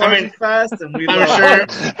went too hard too fast, and we I'm love sure. it.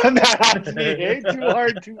 That's me. Ain't too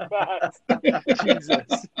hard, too fast.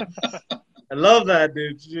 Jesus. I love that,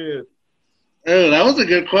 dude. Shit. Oh, that was a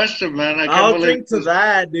good question, man. I can't I'll believe drink to this.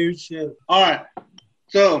 that, dude. Shit. All right.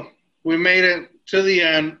 So we made it to the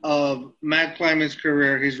end of Matt Climie's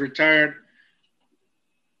career. He's retired.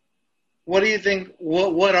 What do you think?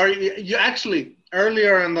 What are you actually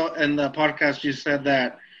earlier in the podcast? You said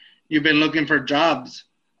that you've been looking for jobs.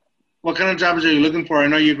 What kind of jobs are you looking for? I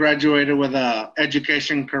know you graduated with a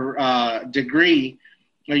education degree.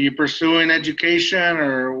 Are you pursuing education,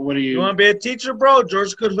 or what are you? You want to be a teacher, bro?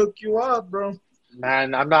 George could hook you up, bro.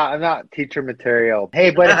 Man, I'm not teacher material.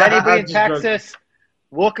 Hey, but if anybody in Just joking. Texas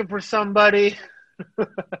looking for somebody,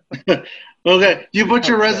 Okay, you put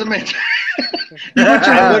your resume.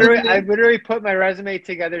 I literally put my resume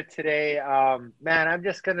together today. Man, I'm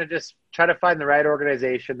just gonna try to find the right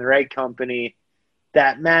organization, the right company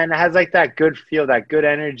that, man, has like that good feel, that good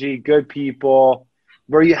energy, good people,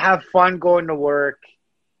 where you have fun going to work,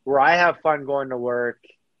 where I have fun going to work.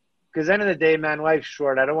 Because end of the day, man, life's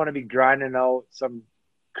short. I don't want to be grinding out some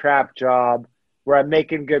crap job where I'm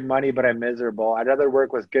making good money but I'm miserable. I'd rather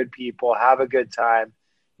work with good people, have a good time,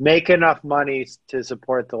 make enough money to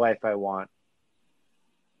support the life I want.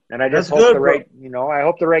 And I just That's hope good, I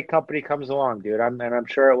hope the right company comes along, dude. I'm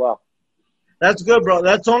sure it will. That's good, bro.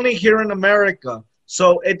 That's only here in America.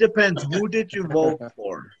 So it depends. Who did you vote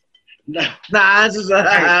for? No. I'm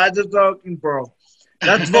just joking, bro.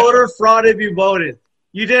 That's voter fraud if you voted.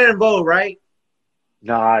 You didn't vote, right?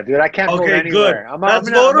 Nah, dude, I can't vote Okay, anywhere. good. That's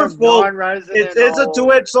voter fraud. It's a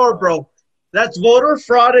two-edged sword, bro. That's voter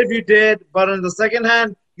fraud if you did, but on the second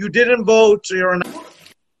hand, you didn't vote, so you're an.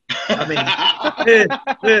 I mean,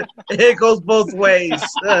 it goes both ways.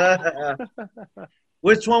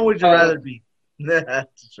 Which one would you rather be?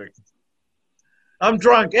 I'm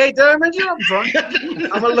drunk. Hey, did I mention I'm drunk?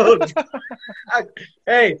 I'm a little drunk.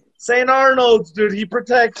 Hey, St. Arnold's, dude, he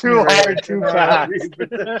protects Too me, right? hard, too fast.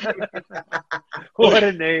 What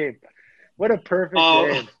a name. What a perfect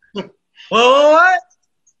name. What?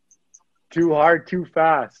 Too hard, too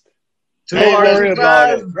fast. Too Don't hard, worry too about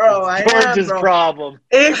fast, it. bro. I am, George's bro. problem.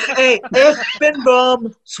 Ich bin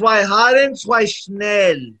dumm, zwei Haaren, zwei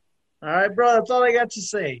schnell. All right, bro, that's all I got to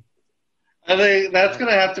say. I think that's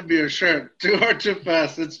gonna have to be a shirt. Too hard, too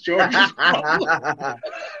fast. It's George's problem.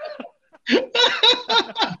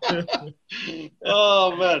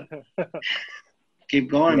 Oh man, keep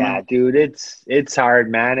going, Yeah, man. dude, it's hard,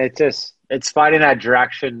 man. It's finding that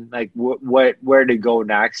direction, like where to go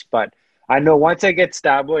next. But I know once I get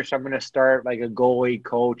established, I'm gonna start like a goalie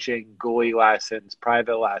coaching, goalie lessons,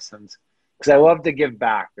 private lessons, because I love to give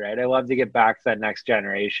back, right? I love to get back to that next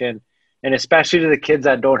generation, and especially to the kids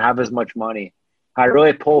that don't have as much money. I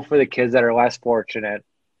really pull for the kids that are less fortunate,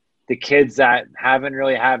 the kids that haven't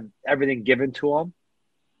really had everything given to them.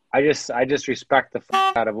 I just respect the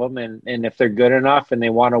fuck out of them, and if they're good enough and they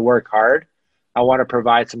want to work hard, I want to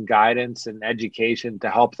provide some guidance and education to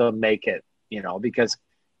help them make it, because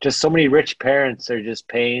just so many rich parents are just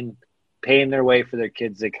paying their way for their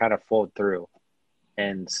kids to kind of float through.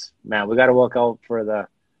 And man, we got to look out for the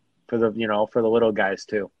little guys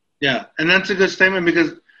too. Yeah, and that's a good statement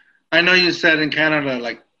because I know you said in Canada,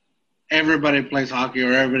 like everybody plays hockey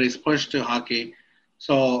or everybody's pushed to hockey.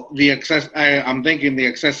 So I'm thinking the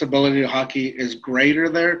accessibility to hockey is greater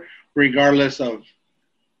there, regardless of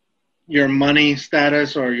your money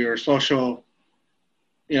status or your social,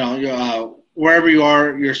 wherever you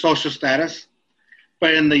are, your social status.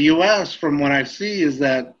 But in the U.S., from what I see, is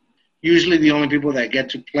that usually the only people that get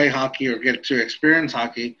to play hockey or get to experience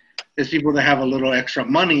hockey is people that have a little extra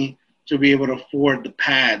money to be able to afford the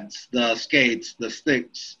pads, the skates, the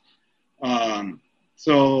sticks.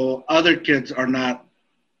 So other kids are not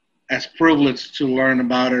as privileged to learn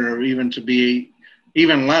about it, or even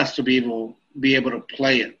less to be able to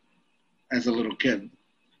play it as a little kid.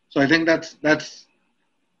 So I think that's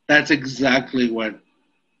exactly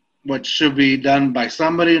what should be done by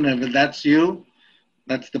somebody, and if that's you,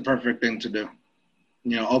 that's the perfect thing to do.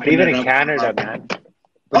 Open even it in up Canada, man.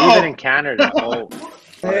 But even in Canada,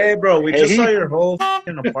 Hey, bro, we just saw your whole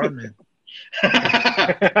f***ing apartment.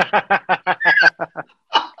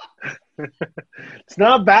 It's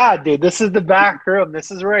not bad, dude. This is the back room.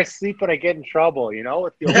 This is where I sleep when I get in trouble,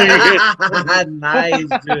 with the Nice,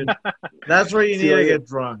 dude. That's where you need to get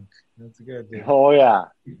drunk. That's good, dude. Oh, yeah.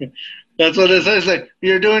 That's what it says. Like,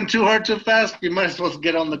 you're doing too hard, too fast. You might as well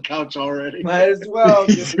get on the couch already. Might as well.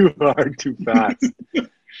 Too hard, too fast.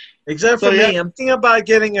 Except for me, I'm thinking about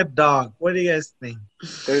getting a dog. What do you guys think?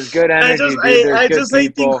 There's good energy, I just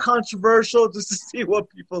hate being controversial just to see what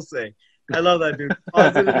people say. I love that, dude.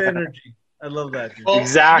 Positive energy. I love that, dude. Well,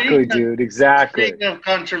 exactly, dude. Exactly. Speaking of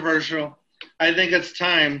controversial, I think it's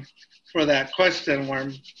time for that question,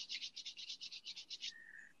 Worm.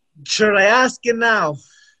 Should I ask it now?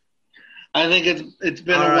 I think it's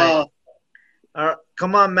been a while. All right.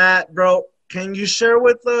 Come on, Matt, bro. Can you share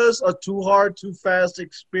with us a too hard, too fast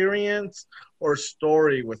experience or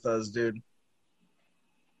story with us, dude?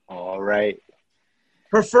 All right.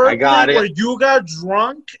 Preferably where you got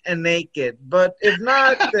drunk and naked. But if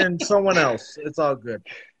not, then someone else. It's all good.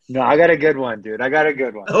 No, I got a good one, dude. I got a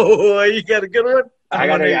good one. Oh, you got a good one? I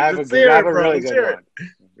have a really good one.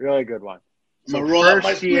 Really good one. So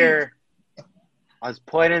first year, I was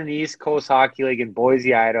playing in the East Coast Hockey League in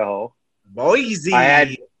Boise, Idaho. Boise. I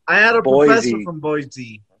had a professor from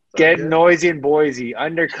Boise. Getting noisy in Boise.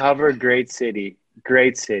 Undercover, great city.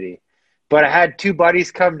 Great city. But I had two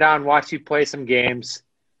buddies come down, watch me play some games.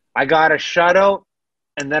 I got a shutout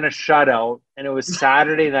and then a shutout, and it was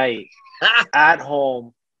Saturday night at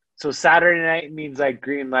home. So Saturday night means like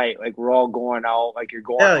green light, like we're all going out, like you're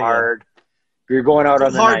going hard. You're going out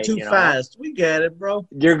on the night. Too fast. We get it, bro.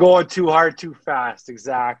 You're going too hard, too fast.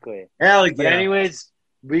 Exactly. Hell yeah. But anyways,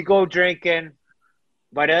 we go drinking.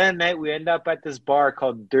 By the end of the night, we end up at this bar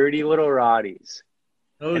called Dirty Little Roddy's.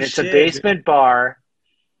 Oh, and it's a basement bar.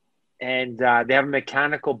 And they have a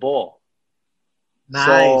mechanical bull. Nice.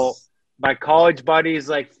 So my college buddy's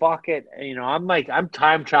like, fuck it. I'm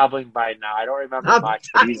time traveling by now. I don't remember much.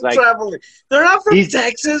 But he's like, traveling. They're not from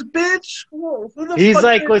Texas, bitch. He's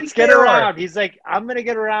like, let's get around. He's like, I'm going to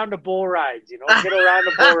get around to bull rides, get around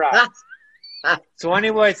to bull rides. So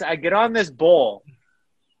anyways, I get on this bull.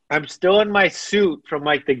 I'm still in my suit from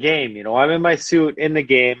like the game. I'm in my suit in the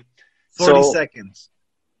game. 40 seconds.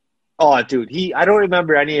 Oh, dude, I don't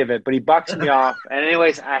remember any of it, but he bucks me off. And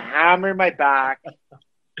anyways, I hammer my back.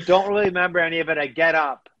 Don't really remember any of it. I get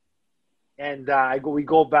up, and we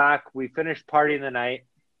go back. We finish partying the night.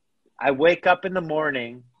 I wake up in the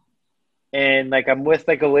morning, and like I'm with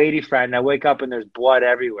like a lady friend. I wake up and there's blood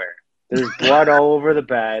everywhere. There's blood all over the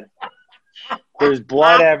bed. There's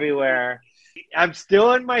blood everywhere. I'm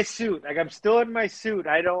still in my suit. I'm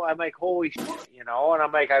like, holy shit, and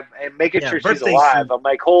I'm like, I'm making sure she's alive. I'm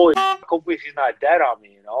like, holy shit, hopefully she's not dead on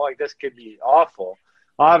me, like this could be awful,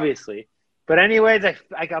 obviously. But anyways,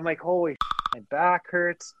 I'm like, holy shit. My back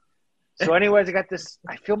hurts. So anyways, I got this.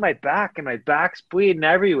 I feel my back, and my back's bleeding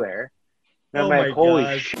everywhere. And I'm like,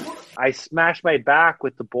 holy shit. I smashed my back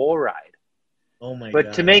with the bull ride. Oh my god.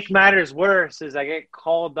 But to make matters worse is I get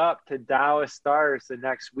called up to Dallas Stars the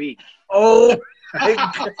next week. Oh my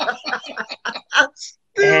god.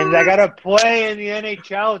 And I got to play in the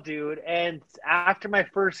NHL, dude. And after my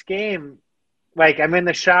first game, like, I'm in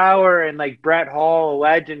the shower and, like, Brett Hall, a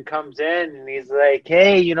legend, comes in and he's like,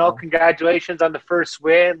 hey, you know, congratulations on the first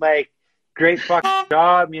win. Like, great fucking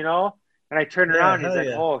job, you know? And I turn around and he's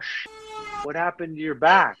like, oh, what happened to your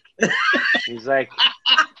back? He's like,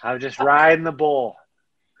 I was just riding the bull.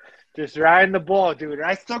 Just riding the bull, dude. And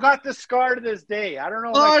I still got the scar to this day. I don't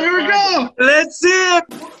know. Oh, here we go. Let's see it.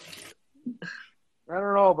 I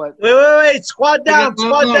don't know, but wait. Squat down.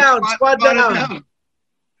 Squat down. Squat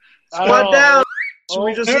down. So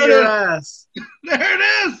we just see your ass. There it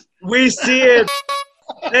is. We see it.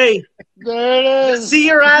 Hey, there it is. Let's see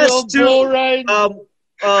your ass too. Right.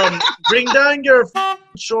 Bring down your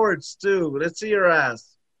shorts too. Let's see your ass.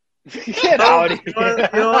 Get out of here.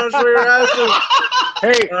 You want to show your ass?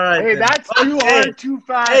 Hey, right, hey, that's too hard, too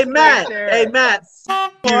fast. Hey, Matt. Right Hey, Matt.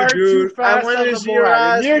 Hard, dude. too fast. I wanted to see your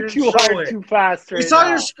ass. You're too hard, too fast. Right we saw now.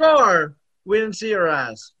 your scar. We didn't see your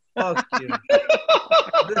ass. Fuck you.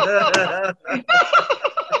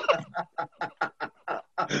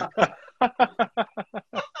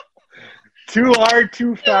 Too hard,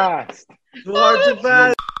 too fast. Too hard, too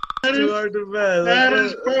fast. Too hard, too fast. That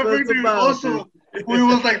is perfect, dude. Also, we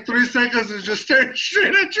was like 3 seconds and just staring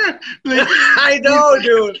straight at you. Like, I know,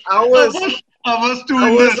 dude. I was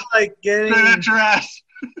doing this. Like getting straight at your ass.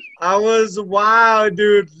 Wow,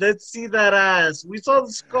 dude. Let's see that ass. We saw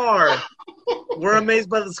the scar. We're amazed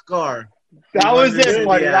by the scar. That was it,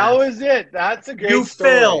 buddy. That was it. That's a great story. You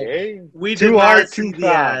failed. Eh? We too did not hard, see too the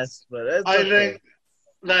ass, but it's I okay. think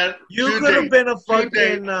that you could have been a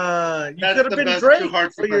fucking. You could have been Drake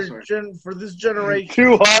for this generation.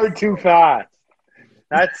 Too hard, too fast.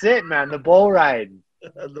 That's it, man. The bull ride.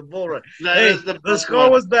 The bull ride. Hey, the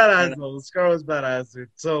scar was badass, though. The scar was badass, dude.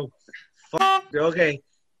 So, okay.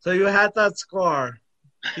 So you had that scar.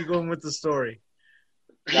 Keep going with the story.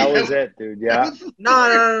 That was it, dude. Yeah.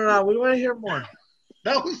 No. We want to hear more.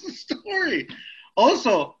 That was the story.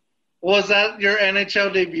 Also, was that your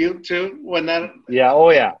NHL debut too? When that? Yeah. Oh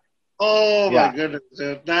yeah. Oh my goodness,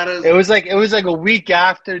 dude. That is. It was like a week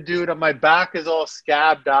after, dude. And my back is all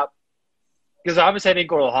scabbed up because obviously I didn't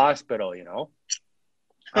go to the hospital. You know.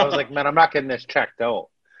 I was like, man, I'm not getting this checked out.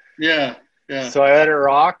 Yeah. So I let it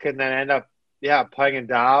rock, and then I end up, playing in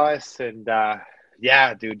Dallas, and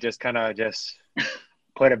dude, just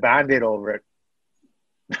put a Band-Aid over it.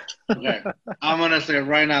 Okay. I'm going to say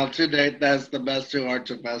right now, to date, that's the best too hard,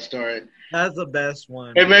 too fast story. That's the best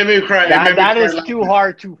one. It made me cry. That is too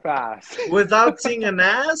hard, too fast. Without seeing an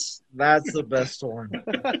ass, that's the best one.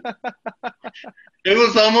 It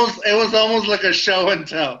was almost like a show and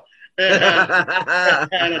tell. It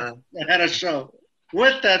had a show.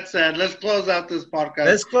 With that said, let's close out this podcast.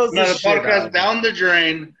 Let's close this podcast out, down the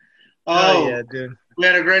drain. Oh yeah, dude. We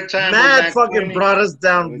had a great time. Matt fucking brought us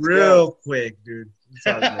down real quick, dude.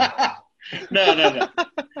 No.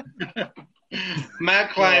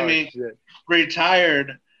 Matt Climby,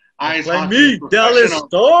 retired ice hockey professional. Dallas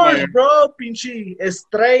Stars, bro. Pinche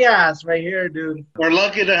estrellas right here, dude. We're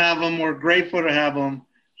lucky to have him. We're grateful to have him.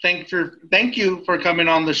 Thank you for coming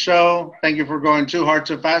on the show. Thank you for going too hard,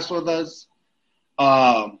 too fast with us.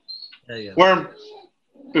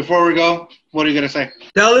 Before we go, what are you going to say?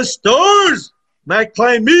 Dallas Stars, Matt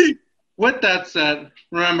Climby. With that said,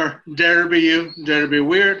 remember, dare to be you, dare to be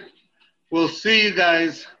weird. We'll see you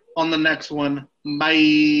guys on the next one.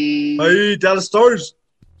 Bye. Bye, Dallas Stars.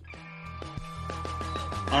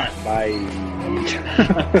 All right. Bye.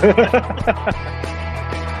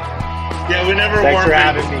 Yeah, we never Thanks warmed for up.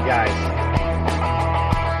 having me, guys.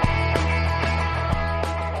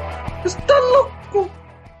 Está loco.